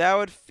 that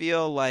would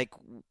feel like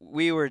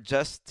we were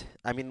just.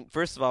 I mean,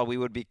 first of all, we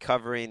would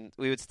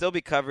still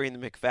be covering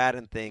the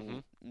McFadden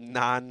thing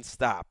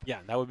nonstop. Yeah,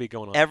 that would be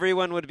going on.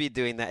 Everyone would be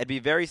doing that. It'd be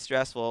very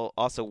stressful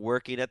also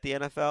working at the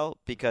NFL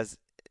because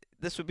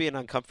this would be an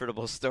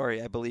uncomfortable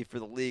story, I believe, for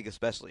the league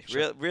especially.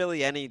 Sure.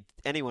 Really,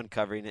 anyone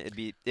covering it,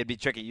 it'd be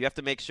tricky. You have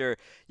to make sure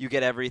you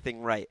get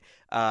everything right.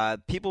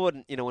 People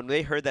would, when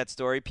they heard that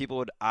story, people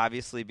would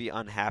obviously be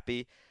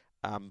unhappy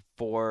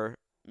for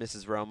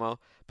Mrs. Romo,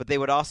 but they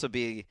would also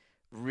be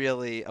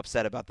really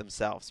upset about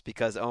themselves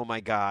because, oh my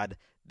God,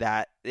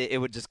 that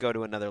it would just go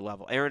to another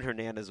level. Aaron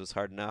Hernandez was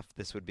hard enough.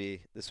 This would be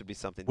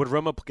something. Would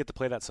Romo get to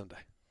play that Sunday?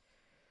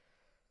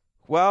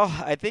 Well,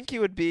 I think he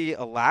would be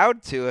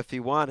allowed to if he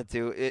wanted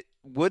to.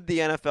 Would the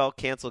NFL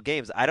cancel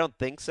games? I don't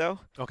think so.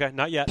 Okay,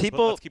 not yet. But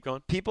let's keep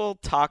going. People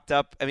talked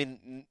up. I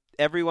mean,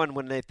 everyone,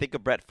 when they think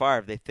of Brett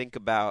Favre, they think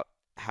about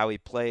how he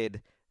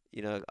played,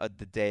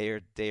 the day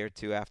or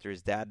two after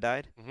his dad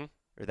died,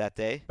 or that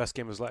day. Best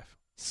game of his life.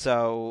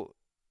 So,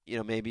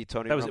 maybe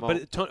Tony Romo.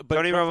 But Tony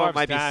Brett Romo Favre's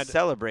might dad, be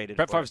celebrated.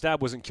 Brett for it. Favre's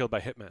dad wasn't killed by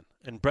hitmen,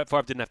 and Brett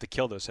Favre didn't have to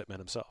kill those hitmen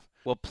himself.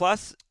 Well,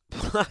 plus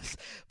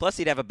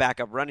he'd have a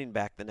backup running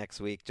back the next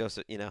week.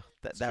 Joseph,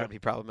 that would be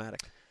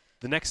problematic.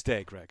 The next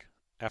day, Greg,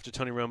 after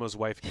Tony Romo's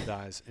wife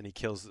dies and he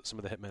kills some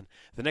of the hitmen,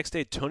 the next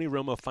day Tony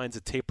Romo finds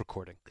a tape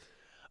recording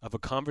of a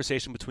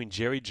conversation between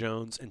Jerry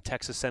Jones and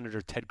Texas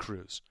Senator Ted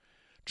Cruz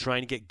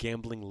trying to get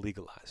gambling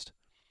legalized.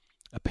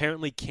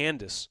 Apparently,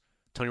 Candace,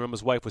 Tony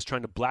Romo's wife, was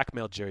trying to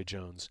blackmail Jerry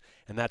Jones,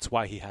 and that's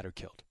why he had her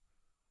killed.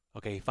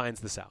 Okay, he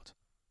finds this out.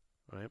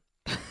 Right?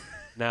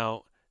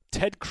 Now,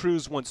 Ted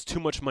Cruz wants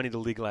too much money to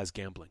legalize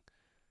gambling.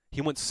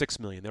 He wants $6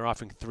 million. They're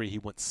offering $3 million. He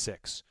wants $6 million.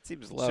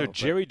 Seems low. So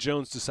Jerry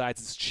Jones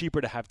decides it's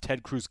cheaper to have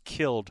Ted Cruz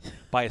killed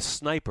by a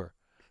sniper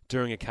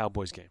during a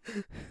Cowboys game.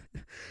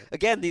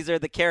 Again, these are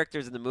the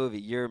characters in the movie.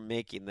 You're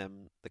making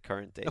them the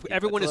current day.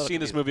 Everyone That's a has seen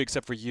little this movie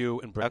except for you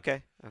and Brett.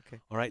 Okay.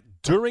 All right.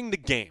 During the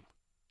game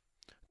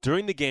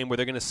where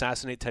they're going to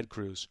assassinate Ted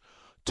Cruz,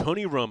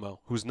 Tony Romo,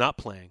 who's not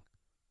playing,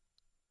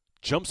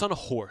 jumps on a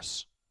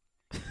horse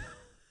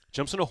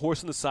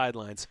on the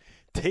sidelines,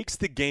 takes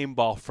the game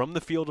ball from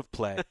the field of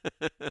play,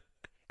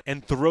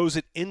 and throws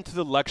it into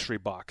the luxury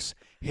box,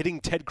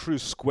 hitting Ted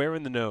Cruz square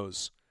in the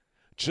nose,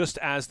 just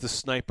as the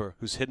sniper,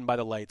 who's hidden by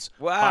the lights,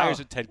 fires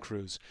at Ted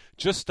Cruz.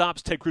 Just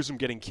stops Ted Cruz from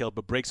getting killed,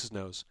 but breaks his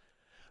nose.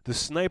 The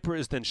sniper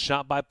is then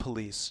shot by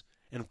police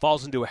and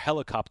falls into a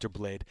helicopter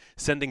blade,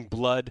 sending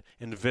blood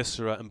and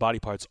viscera and body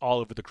parts all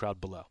over the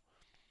crowd below.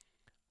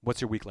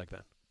 What's your week like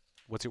then?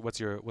 What's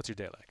your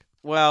day like?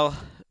 Well,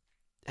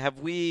 have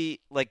we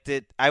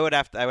I would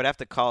have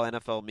to call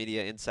NFL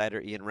media insider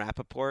Ian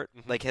Rappaport.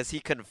 Like, has he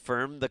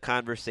confirmed the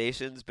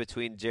conversations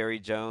between Jerry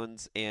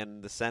Jones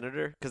and the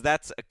senator? Because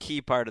that's a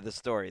key part of the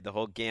story, the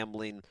whole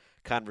gambling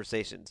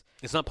conversations.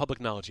 It's not public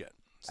knowledge yet.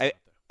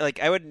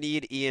 I would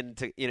need Ian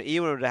to,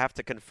 Ian would have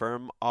to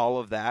confirm all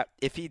of that.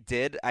 If he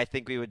did, I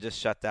think we would just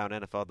shut down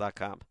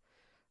NFL.com.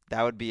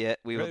 That would be it.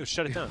 We would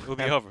shut it down. It would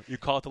be over. You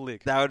call it the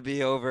league. That would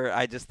be over.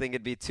 I just think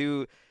it'd be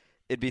too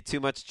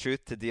much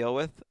truth to deal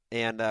with,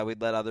 and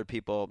we'd let other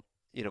people,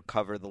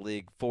 cover the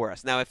league for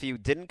us. Now, if you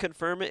didn't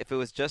confirm it, if it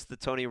was just the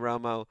Tony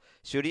Romo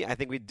shooting, I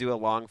think we'd do a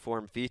long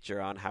form feature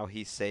on how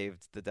he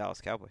saved the Dallas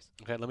Cowboys.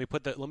 Okay, let me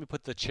put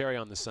the cherry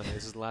on this Sunday.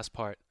 This is the last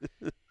part.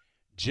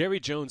 Jerry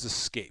Jones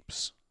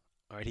escapes.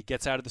 All right, he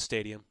gets out of the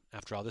stadium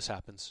after all this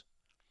happens,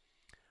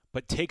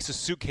 but takes a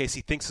suitcase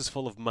he thinks is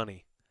full of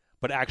money,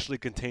 but actually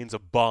contains a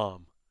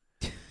bomb,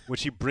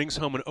 which he brings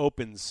home and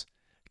opens,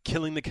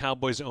 killing the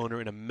Cowboys owner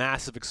in a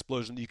massive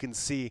explosion that you can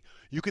see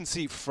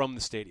from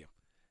the stadium.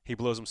 He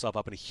blows himself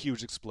up in a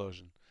huge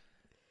explosion.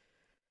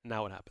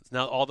 Now what happens?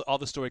 Now all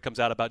the story comes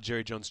out about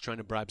Jerry Jones trying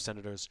to bribe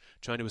senators,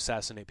 trying to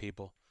assassinate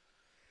people.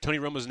 Tony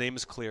Romo's name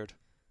is cleared.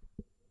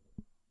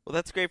 Well,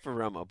 that's great for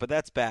Romo, but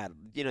that's bad.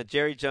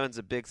 Jerry Jones is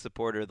a big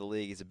supporter of the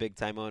league. He's a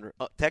big-time owner.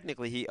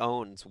 Technically, he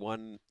owns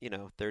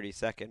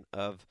 1/32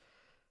 of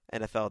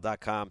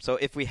NFL.com. So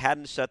if we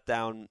hadn't shut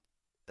down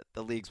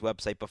the league's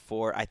website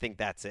before, I think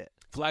that's it.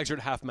 Flags are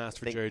at half-mast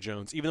for Jerry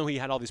Jones, even though he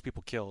had all these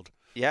people killed.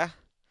 Yeah?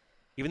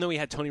 Even though he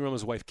had Tony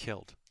Romo's wife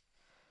killed.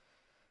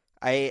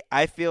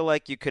 I feel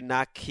like you could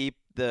not keep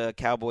the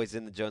Cowboys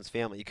in the Jones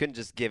family. You couldn't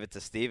just give it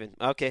to Steven.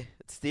 Okay,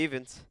 it's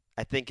Steven's.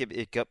 I think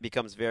it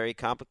becomes very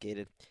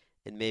complicated.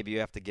 And maybe you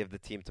have to give the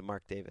team to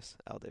Mark Davis,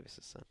 Al Davis'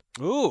 son.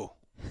 Ooh,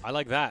 I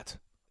like that.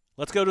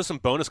 Let's go to some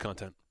bonus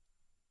content.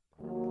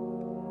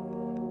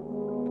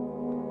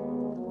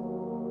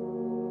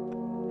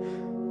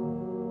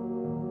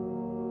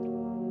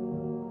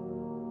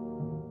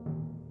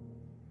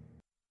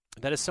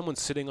 That is someone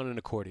sitting on an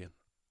accordion.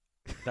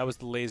 That was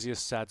the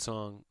laziest, sad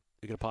song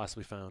you could have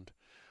possibly found.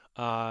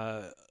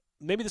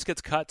 Maybe this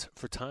gets cut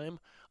for time.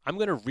 I'm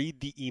going to read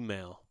the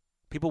email.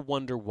 People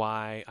wonder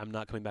why I'm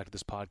not coming back to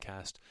this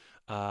podcast,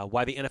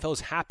 why the NFL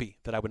is happy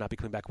that I would not be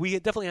coming back. We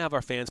definitely have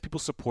our fans. People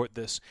support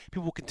this.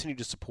 People will continue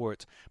to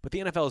support. But the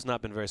NFL has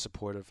not been very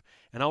supportive.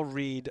 And I'll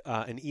read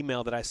an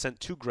email that I sent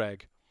to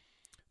Greg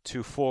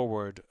to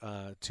forward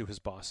to his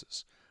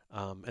bosses.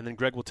 And then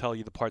Greg will tell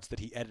you the parts that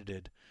he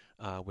edited,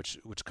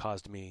 which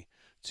caused me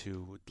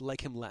to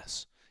like him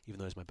less, even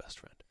though he's my best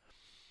friend.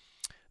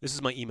 This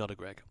is my email to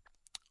Greg.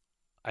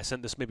 I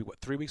sent this maybe,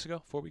 4 weeks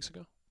ago?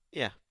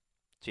 Yeah.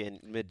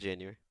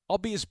 Mid-January. I'll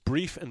be as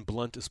brief and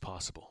blunt as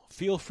possible.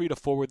 Feel free to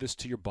forward this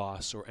to your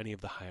boss or any of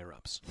the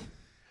higher-ups.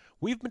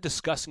 We've been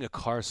discussing a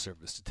car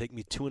service to take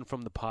me to and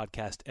from the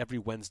podcast every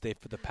Wednesday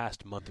for the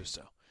past month or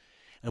so.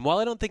 And while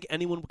I don't think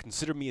anyone would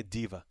consider me a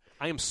diva,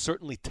 I am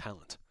certainly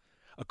talent.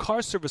 A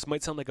car service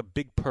might sound like a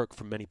big perk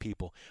for many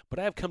people, but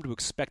I have come to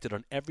expect it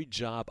on every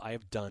job I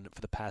have done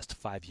for the past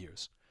 5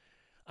 years.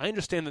 I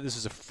understand that this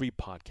is a free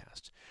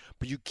podcast,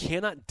 but you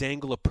cannot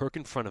dangle a perk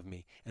in front of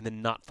me and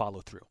then not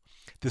follow through.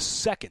 The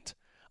second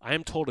I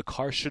am told a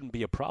car shouldn't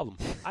be a problem,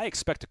 I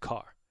expect a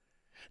car.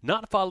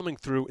 Not following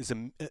through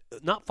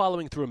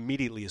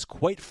immediately is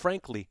quite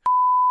frankly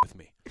with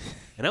me.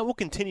 And I will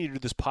continue to do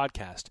this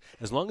podcast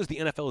as long as the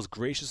NFL is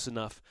gracious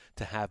enough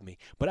to have me,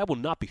 but I will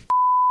not be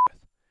with.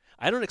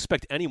 I don't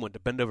expect anyone to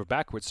bend over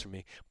backwards for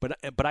me,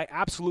 but I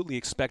absolutely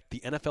expect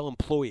the NFL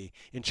employee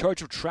in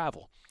charge of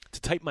travel to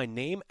type my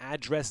name,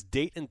 address,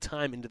 date, and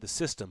time into the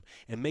system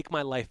and make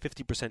my life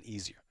 50%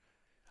 easier.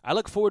 I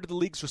look forward to the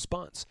league's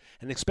response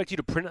and expect you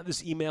to print out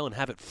this email and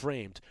have it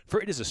framed, for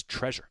it is a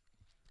treasure.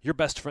 Your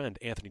best friend,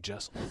 Anthony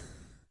Jessel.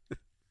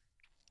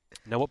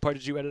 Now, what part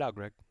did you edit out,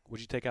 Greg? What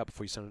did you take out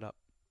before you sent it up?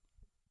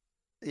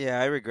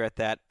 Yeah, I regret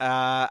that.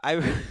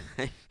 I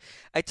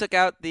took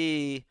out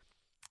the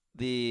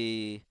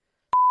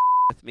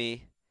with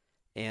me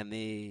and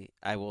the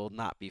I will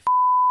not be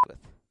with.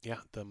 Yeah,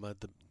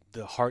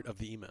 the heart of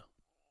the email.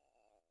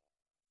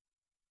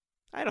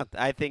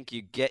 I think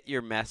you get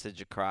your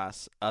message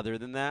across other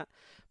than that,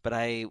 but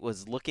I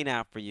was looking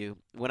out for you.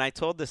 When I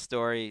told this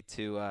story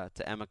to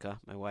Emeka,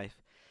 my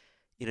wife,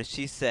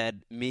 she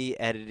said me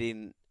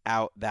editing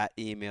out that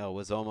email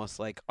was almost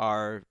like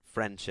our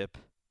friendship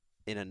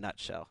in a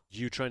nutshell.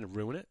 You trying to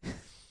ruin it?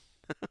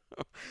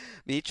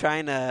 Me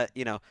trying to,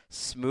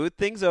 smooth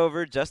things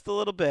over just a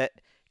little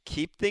bit,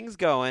 keep things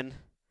going,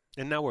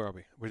 And now where are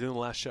we? We're doing the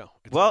last show.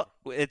 It's Well,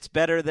 it's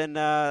better than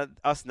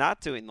us not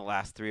doing the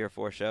last 3 or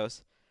 4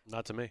 shows.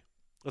 not to me.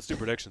 Let's do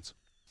predictions.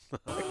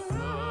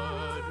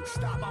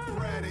 Stop my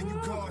bread and you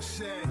gon'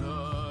 shed.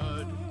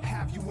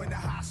 Have you in the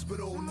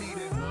hospital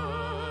needed.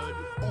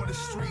 On the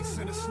streets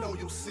in the snow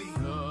you'll see.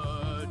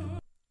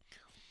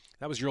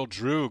 That was your old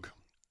Droog,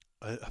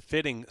 a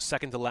fitting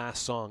second to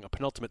last song, a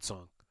penultimate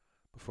song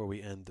before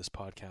we end this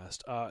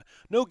podcast.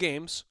 No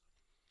games.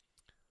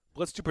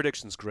 Let's do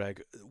predictions,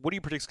 Greg. What do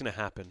you predict is going to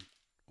happen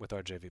with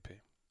our JVP?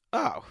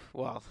 Oh,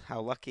 well,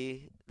 how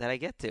lucky that I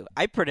get to.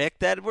 I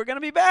predict that we're going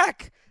to be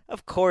back.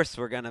 Of course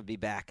we're going to be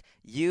back.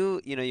 You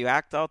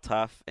act all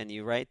tough and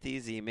you write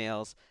these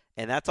emails,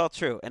 and that's all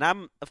true. And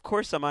of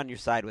course I'm on your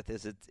side with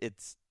this.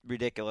 It's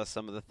ridiculous,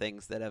 some of the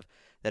things that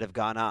have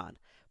gone on.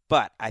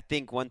 But I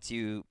think once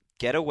you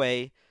get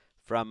away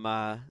from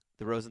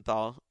the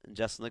Rosenthal and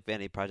Justin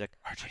Vanity project,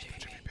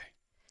 RJVP.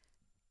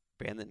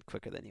 Brandon,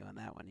 quicker than you on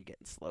that one. You're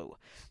getting slow.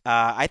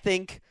 I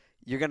think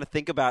you're going to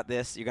think about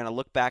this. You're going to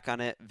look back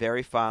on it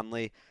very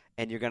fondly,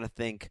 and you're going to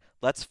think,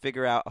 let's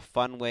figure out a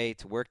fun way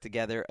to work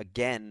together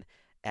again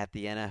at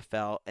the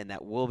NFL, and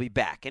that we'll be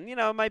back. And,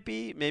 it might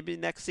be maybe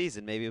next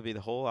season. Maybe it'll be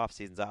the whole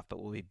offseason's off, but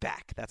we'll be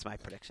back. That's my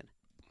prediction.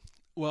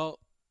 Well,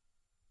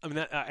 I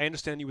mean, I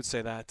understand you would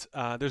say that.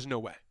 There's no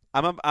way.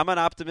 I'm an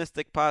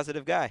optimistic,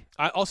 positive guy.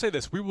 I'll say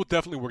this. We will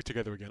definitely work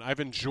together again. I've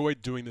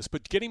enjoyed doing this,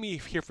 but getting me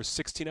here for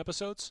 16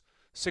 episodes –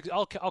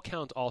 I'll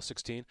count all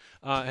 16.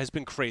 Has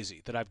been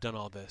crazy that I've done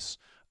all this.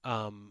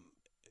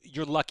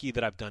 You're lucky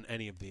that I've done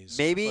any of these.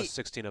 Maybe plus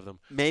 16 of them.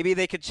 Maybe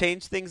they could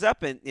change things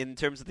up in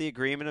terms of the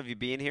agreement of you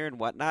being here and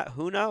whatnot.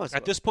 Who knows?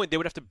 At this point, they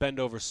would have to bend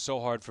over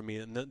so hard for me,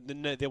 and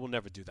they will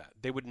never do that.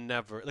 They would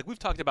never. Like we've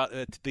talked about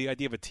the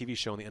idea of a TV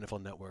show on the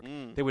NFL Network.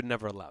 They would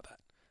never allow that.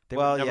 They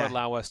would never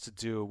allow us to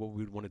do what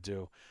we would want to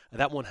do.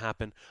 That won't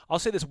happen. I'll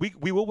say this: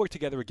 we will work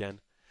together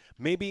again.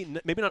 Maybe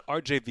not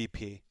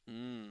RJVP.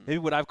 Maybe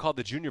what I've called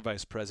the junior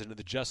vice president of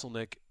the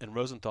Jesselnick and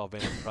Rosenthal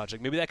Vanity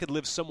Project. Maybe that could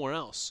live somewhere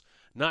else.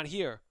 Not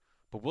here,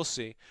 but we'll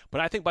see.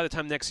 But I think by the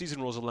time next season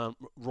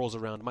rolls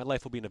around, my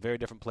life will be in a very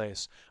different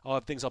place. I'll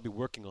have things I'll be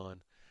working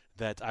on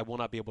that I will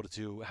not be able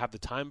to have the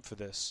time for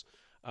this,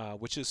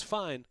 which is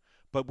fine.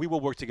 But we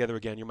will work together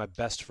again. You're my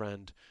best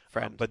friend.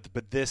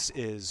 But this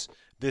is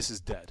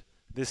dead.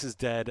 This is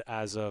dead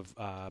as of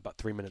about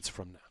 3 minutes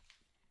from now.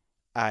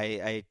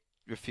 I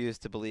refuse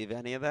to believe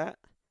any of that.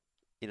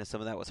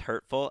 Some of that was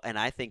hurtful, and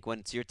I think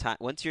once your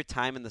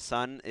time in the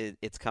sun,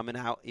 it's coming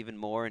out even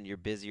more, and you're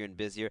busier and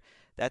busier.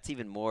 That's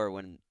even more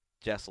when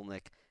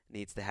Jesselnick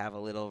needs to have a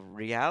little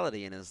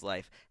reality in his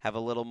life, have a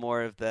little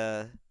more of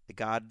the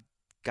God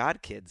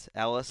kids,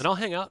 Ellis, and I'll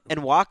hang out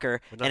and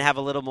Walker, and have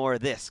a little more of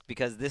this,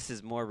 because this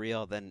is more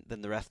real than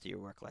the rest of your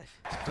work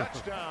life.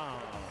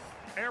 Touchdown,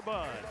 Air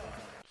Bud.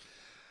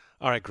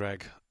 All right,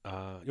 Greg. You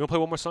want to play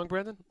one more song,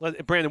 Brandon?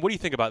 Brandon, what do you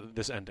think about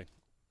this ending?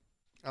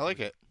 I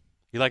like it.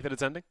 You like that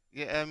it's ending?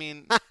 Yeah, I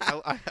mean,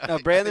 no,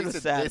 Brandon was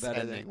said sad this about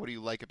ending. it. What do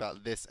you like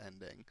about this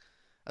ending?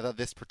 I thought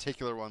this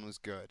particular one was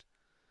good,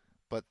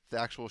 but the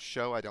actual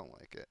show, I don't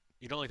like it.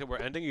 You don't like that we're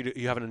ending?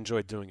 You haven't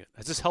enjoyed doing it.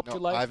 Has this helped your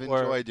life? I've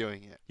enjoyed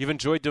doing it. You've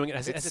enjoyed doing it?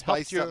 Has it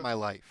helped up my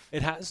life?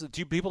 It has?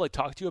 Do people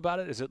talk to you about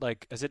it?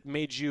 Has it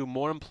made you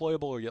more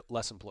employable or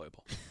less employable?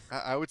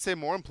 I would say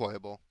more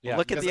employable. Yeah.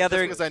 Look at the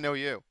other, because I know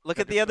you. Look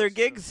at the other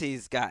gigs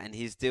he's gotten.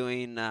 He's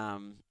doing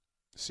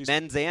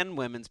men's and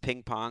women's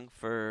ping pong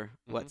for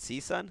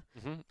CSUN?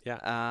 Mm-hmm. Yeah.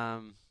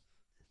 A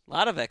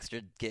lot of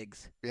extra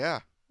gigs. Yeah,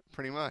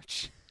 pretty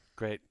much.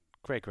 Great,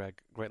 Greg.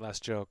 Great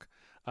last joke.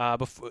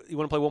 Before you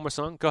want to play one more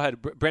song? Go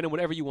ahead, Brandon.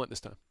 Whatever you want this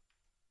time.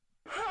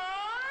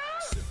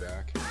 Sit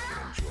back and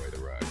enjoy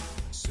the ride.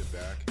 Sit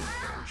back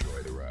and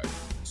enjoy the ride.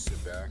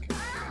 Sit back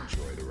and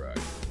enjoy the ride.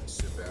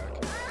 Sit back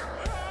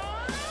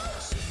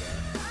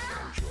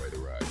and enjoy the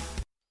ride.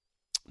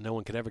 No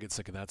one can ever get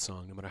sick of that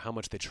song, no matter how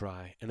much they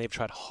try, and they've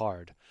tried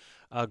hard.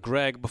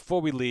 Greg,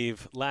 before we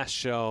leave, last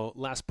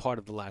part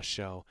of the last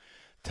show,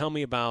 tell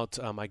me about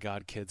My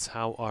God Kids.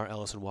 How are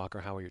Ellis and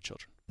Walker? How are your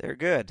children? They're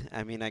good.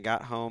 I mean, I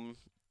got home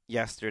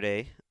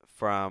yesterday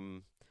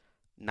from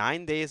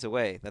 9 days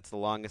away. That's the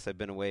longest I've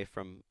been away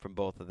from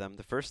both of them.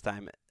 The first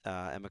time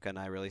Emeka and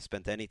I really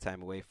spent any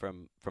time away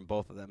from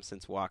both of them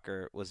since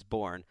Walker was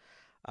born.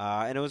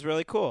 And it was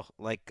really cool.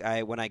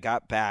 When I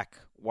got back,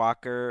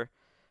 Walker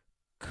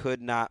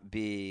could not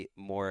be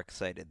more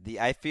excited.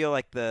 I feel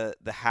like the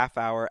half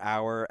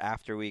hour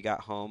after we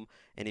got home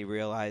and he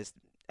realized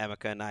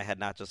Emeka and I had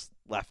not just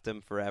left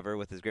him forever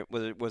with his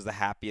was the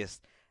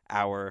happiest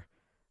hour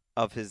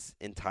of his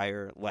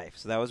entire life.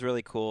 So that was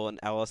really cool. And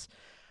Ellis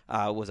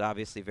was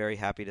obviously very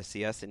happy to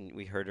see us, and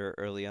we heard her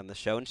early on the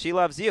show. And she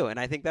loves you. And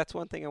I think that's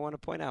one thing I want to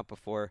point out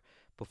before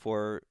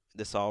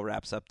this all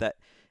wraps up, that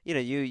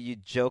you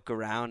joke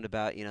around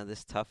about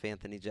this tough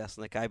Anthony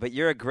Jeselnik guy, but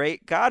you're a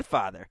great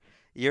godfather.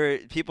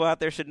 People out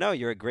there should know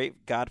you're a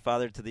great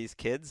godfather to these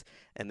kids,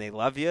 and they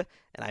love you.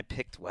 And I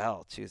picked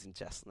well choosing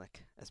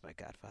Jeselnik as my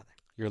godfather.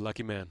 You're a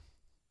lucky man.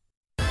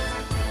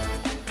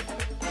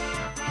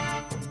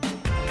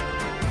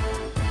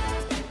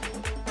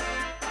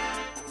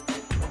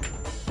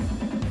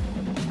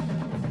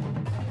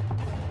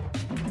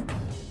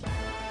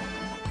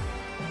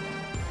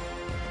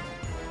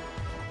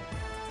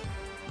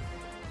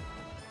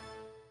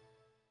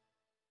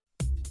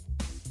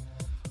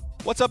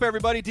 What's up,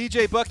 everybody?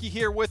 DJ Bucky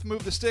here with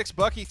Move the Sticks.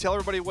 Bucky, tell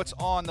everybody what's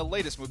on the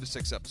latest Move the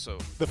Sticks episode.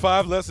 The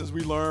 5 lessons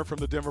we learned from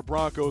the Denver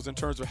Broncos in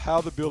terms of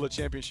how to build a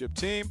championship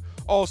team.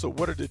 Also,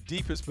 what are the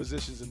deepest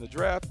positions in the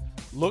draft?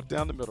 Look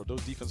down the middle.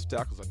 Those defensive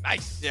tackles are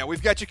nice. Yeah,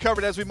 we've got you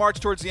covered as we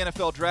march towards the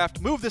NFL draft.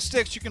 Move the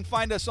Sticks. You can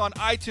find us on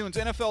iTunes,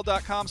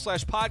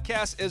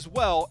 NFL.com/podcast, as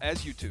well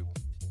as YouTube.